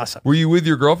fucking awesome. Were you with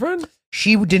your girlfriend?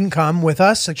 She didn't come with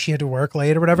us. Like she had to work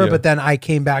late or whatever. Yeah. But then I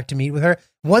came back to meet with her.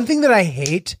 One thing that I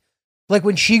hate, like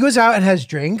when she goes out and has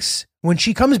drinks, when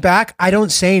she comes back, I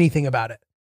don't say anything about it.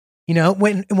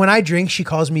 When I drink, she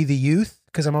calls me the youth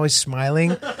because I'm always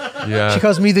smiling. Yeah. She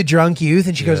calls me the drunk youth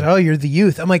and she goes, oh, you're the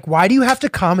youth. I'm like, why do you have to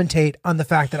commentate on the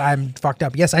fact that I'm fucked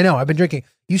up? Yes, I know. I've been drinking.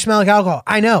 You smell like alcohol.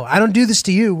 I know. I don't do this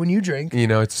to you when you drink.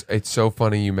 It's so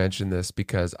funny you mentioned this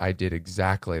because I did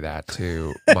exactly that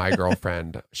to my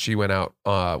girlfriend. She went out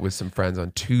with some friends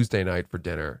on Tuesday night for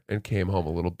dinner and came home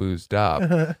a little boozed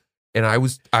up. And I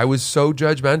was so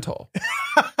judgmental.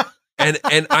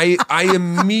 and I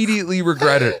immediately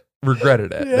regretted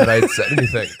it that I had said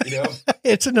anything.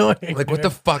 It's annoying. Like, what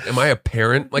the fuck? Am I a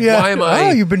parent? Like, why am I?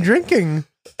 Oh, you've been drinking.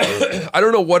 I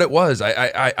don't know what it was.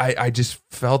 I just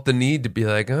felt the need to be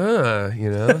like,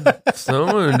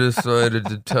 someone decided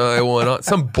to tie one on,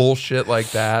 some bullshit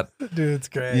like that. Dude, it's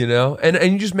great.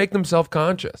 And you just make them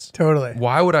self-conscious. Totally.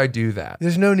 Why would I do that?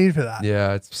 There's no need for that.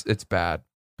 Yeah, it's bad.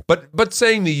 But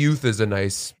saying the youth is a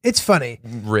nice It's funny.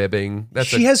 ribbing. That's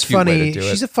She a has cute funny. way to do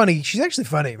it. She's actually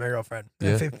funny, my girlfriend.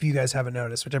 Yeah. If you guys haven't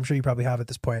noticed, which I'm sure you probably have at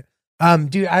this point.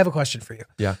 Dude, I have a question for you.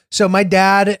 Yeah. So my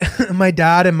dad and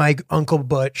my uncle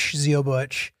Butch, Zio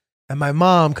Butch, and my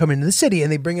mom come into the city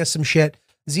and they bring us some shit.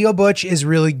 Zio Butch is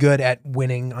really good at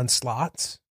winning on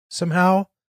slots somehow.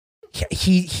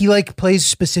 He like plays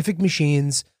specific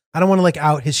machines. I don't want to like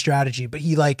out his strategy, but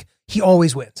he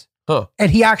always wins. Huh. And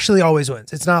he actually always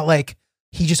wins. It's not like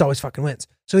he just always fucking wins.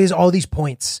 So he has all these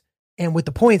points. And with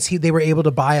the points, they were able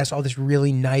to buy us all this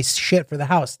really nice shit for the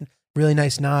house. Really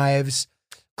nice knives,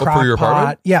 crock for your pot.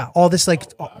 apartment? Yeah. All this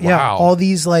all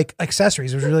these like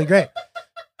accessories. It was really great.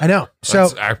 I know. So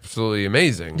That's absolutely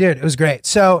amazing. dude, it was great.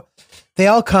 So they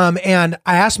all come and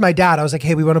I asked my dad, I was like,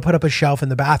 hey, we want to put up a shelf in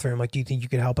the bathroom. Like, do you think you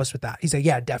could help us with that? He's like,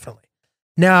 yeah, definitely.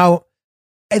 Now,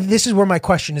 and this is where my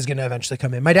question is going to eventually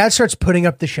come in. My dad starts putting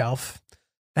up the shelf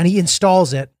and he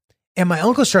installs it. And my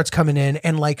uncle starts coming in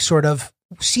and like sort of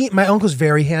my uncle's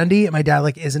very handy. And my dad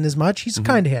like isn't as much. He's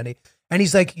kind of handy. And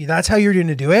he's like, that's how you're going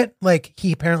to do it. Like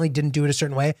he apparently didn't do it a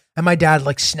certain way. And my dad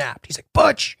like snapped. He's like,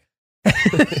 Butch.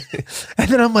 And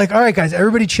then I'm like, all right, guys,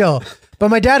 everybody chill. But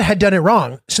my dad had done it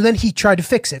wrong. So then he tried to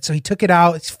fix it. So he took it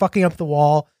out. It's fucking up the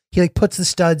wall. He like puts the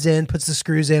studs in, puts the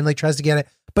screws in, like tries to get it.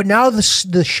 But now the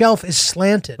shelf is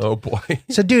slanted. Oh boy.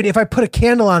 So dude, if I put a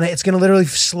candle on it, it's going to literally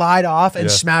slide off and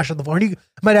smash on the floor. And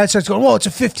my dad starts going, whoa, it's a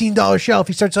 $15 shelf.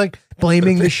 He starts like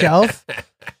blaming the shelf.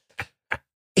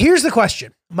 Here's the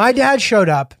question. My dad showed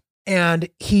up and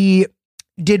he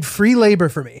did free labor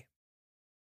for me.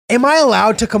 Am I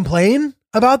allowed to complain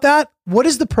about that? What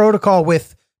is the protocol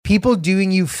with people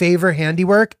doing you favor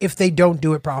handiwork if they don't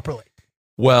do it properly?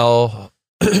 Well,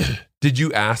 did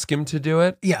you ask him to do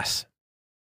it? Yes.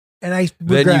 And I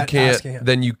regret asking him.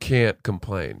 Then you can't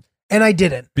complain. And I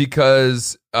didn't.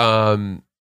 Because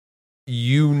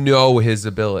you know his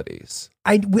abilities.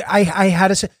 I had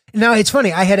to say, now it's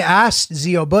funny. I had asked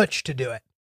Zio Butch to do it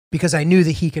because I knew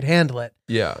that he could handle it.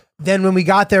 Yeah. Then when we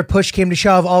got there, push came to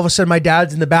shove. All of a sudden, my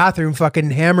dad's in the bathroom, fucking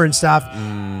hammering stuff,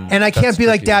 and I can't be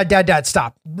like, Dad,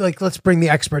 stop. Like, let's bring the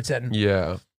experts in.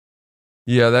 Yeah.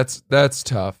 Yeah, that's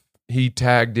tough.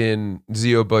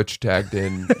 Zio Butch tagged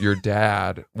in your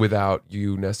dad without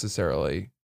you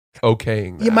necessarily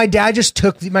okaying that. Yeah, my dad just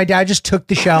took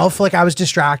the shelf. Like I was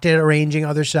distracted arranging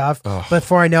other stuff. Ugh. But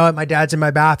before I know it, my dad's in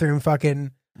my bathroom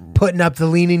fucking putting up the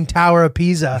Leaning Tower of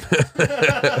Pisa.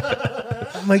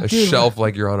 I'm like, a dude, shelf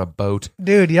like you're on a boat.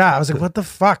 Dude, yeah. I was like, what the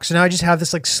fuck? So now I just have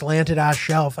this like slanted ass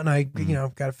shelf and I,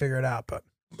 got to figure it out, but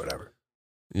whatever.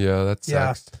 Yeah, that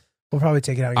sucks. Yeah. We'll probably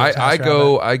take it out. And get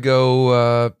I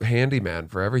go handyman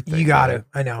for everything. You got right? it.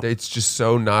 I know. It's just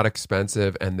so not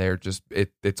expensive, and they're just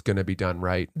it's going to be done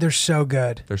right. They're so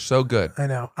good. They're so good. I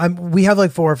know. We have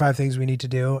like 4 or 5 things we need to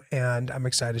do, and I'm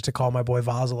excited to call my boy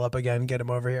Vazel up again, get him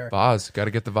over here. Vaz, got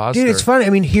to get the Vaz. Dude, it's fun. I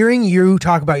mean, hearing you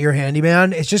talk about your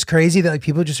handyman, it's just crazy that like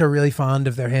people just are really fond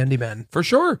of their handyman. For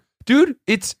sure, dude.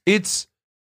 It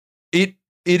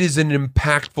is an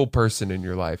impactful person in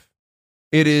your life.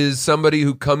 It is somebody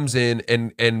who comes in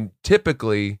and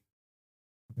typically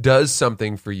does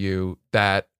something for you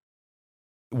that,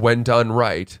 when done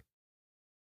right,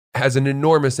 has an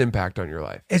enormous impact on your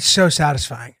life. It's so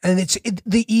satisfying. And it's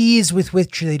the ease with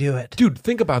which they do it. Dude,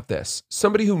 think about this.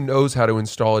 Somebody who knows how to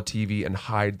install a TV and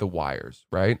hide the wires,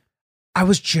 right? I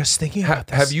was just thinking about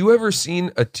this. Have you ever seen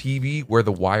a TV where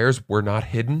the wires were not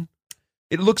hidden?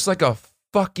 It looks like a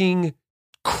fucking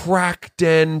crack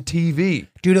den TV.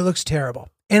 Dude, it looks terrible.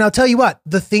 And I'll tell you what,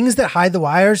 the things that hide the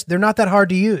wires, they're not that hard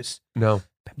to use. No.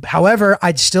 However,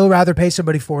 I'd still rather pay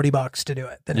somebody $40 to do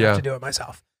it than Yeah. have to do it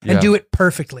myself and Yeah. do it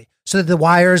perfectly so that the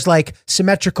wire's like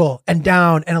symmetrical and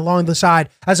down and along the side,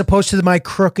 as opposed to my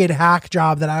crooked hack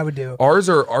job that I would do. Ours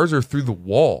are through the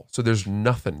wall, so there's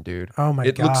nothing, dude. Oh my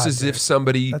It God. looks as dude. if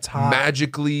somebody That's hot.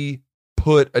 magically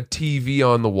put a TV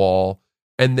on the wall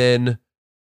and then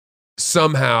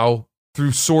somehow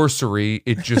through sorcery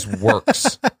it just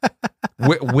works.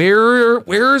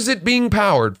 Where is it being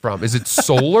powered from? Is it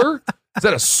solar? Is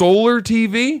that a solar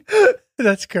TV?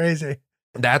 That's crazy.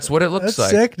 That's what it looks That's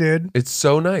like. sick, dude. It's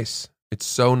so nice. It's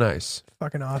so nice.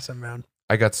 Fucking awesome, man.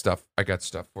 I got stuff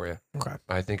for you. Okay.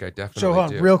 I think I definitely So hold on,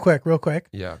 do. real quick.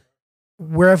 Yeah.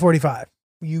 We're at 45.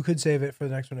 You could save it for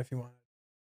the next one if you want.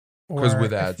 Because Or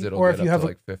with if ads, you- it'll or get if you up have to a-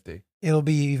 like 50. It'll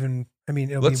be even. I mean,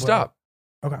 it'll Let's be stop.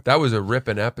 Okay. That was a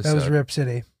ripping episode. That was Rip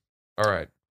City. All right.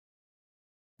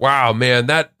 Wow, man,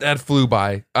 that flew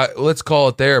by. Let's call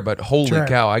it there, but holy Sure.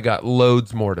 cow, I got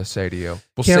loads more to say to you.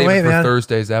 We'll Can't save wait, it for man.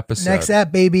 Thursday's episode. Next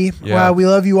app, baby. Yeah. Wow, we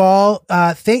love you all.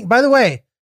 By the way,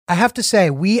 I have to say,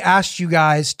 we asked you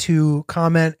guys to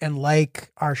comment and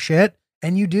like our shit,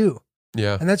 and you do.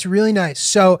 Yeah. And that's really nice.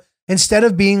 So instead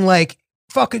of being like,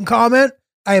 fucking comment,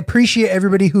 I appreciate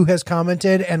everybody who has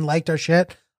commented and liked our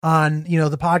shit on,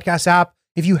 the podcast app.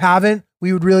 If you haven't,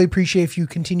 we would really appreciate if you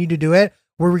continue to do it.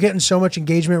 We're getting so much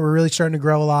engagement. We're really starting to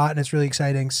grow a lot, and it's really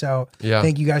exciting. So Yeah.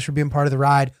 thank you guys for being part of the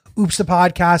ride. Oops the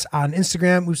Podcast on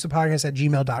Instagram,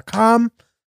 oopsthepodcast@gmail.com.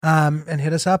 And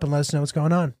hit us up and let us know what's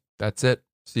going on. That's it.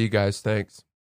 See you guys. Thanks.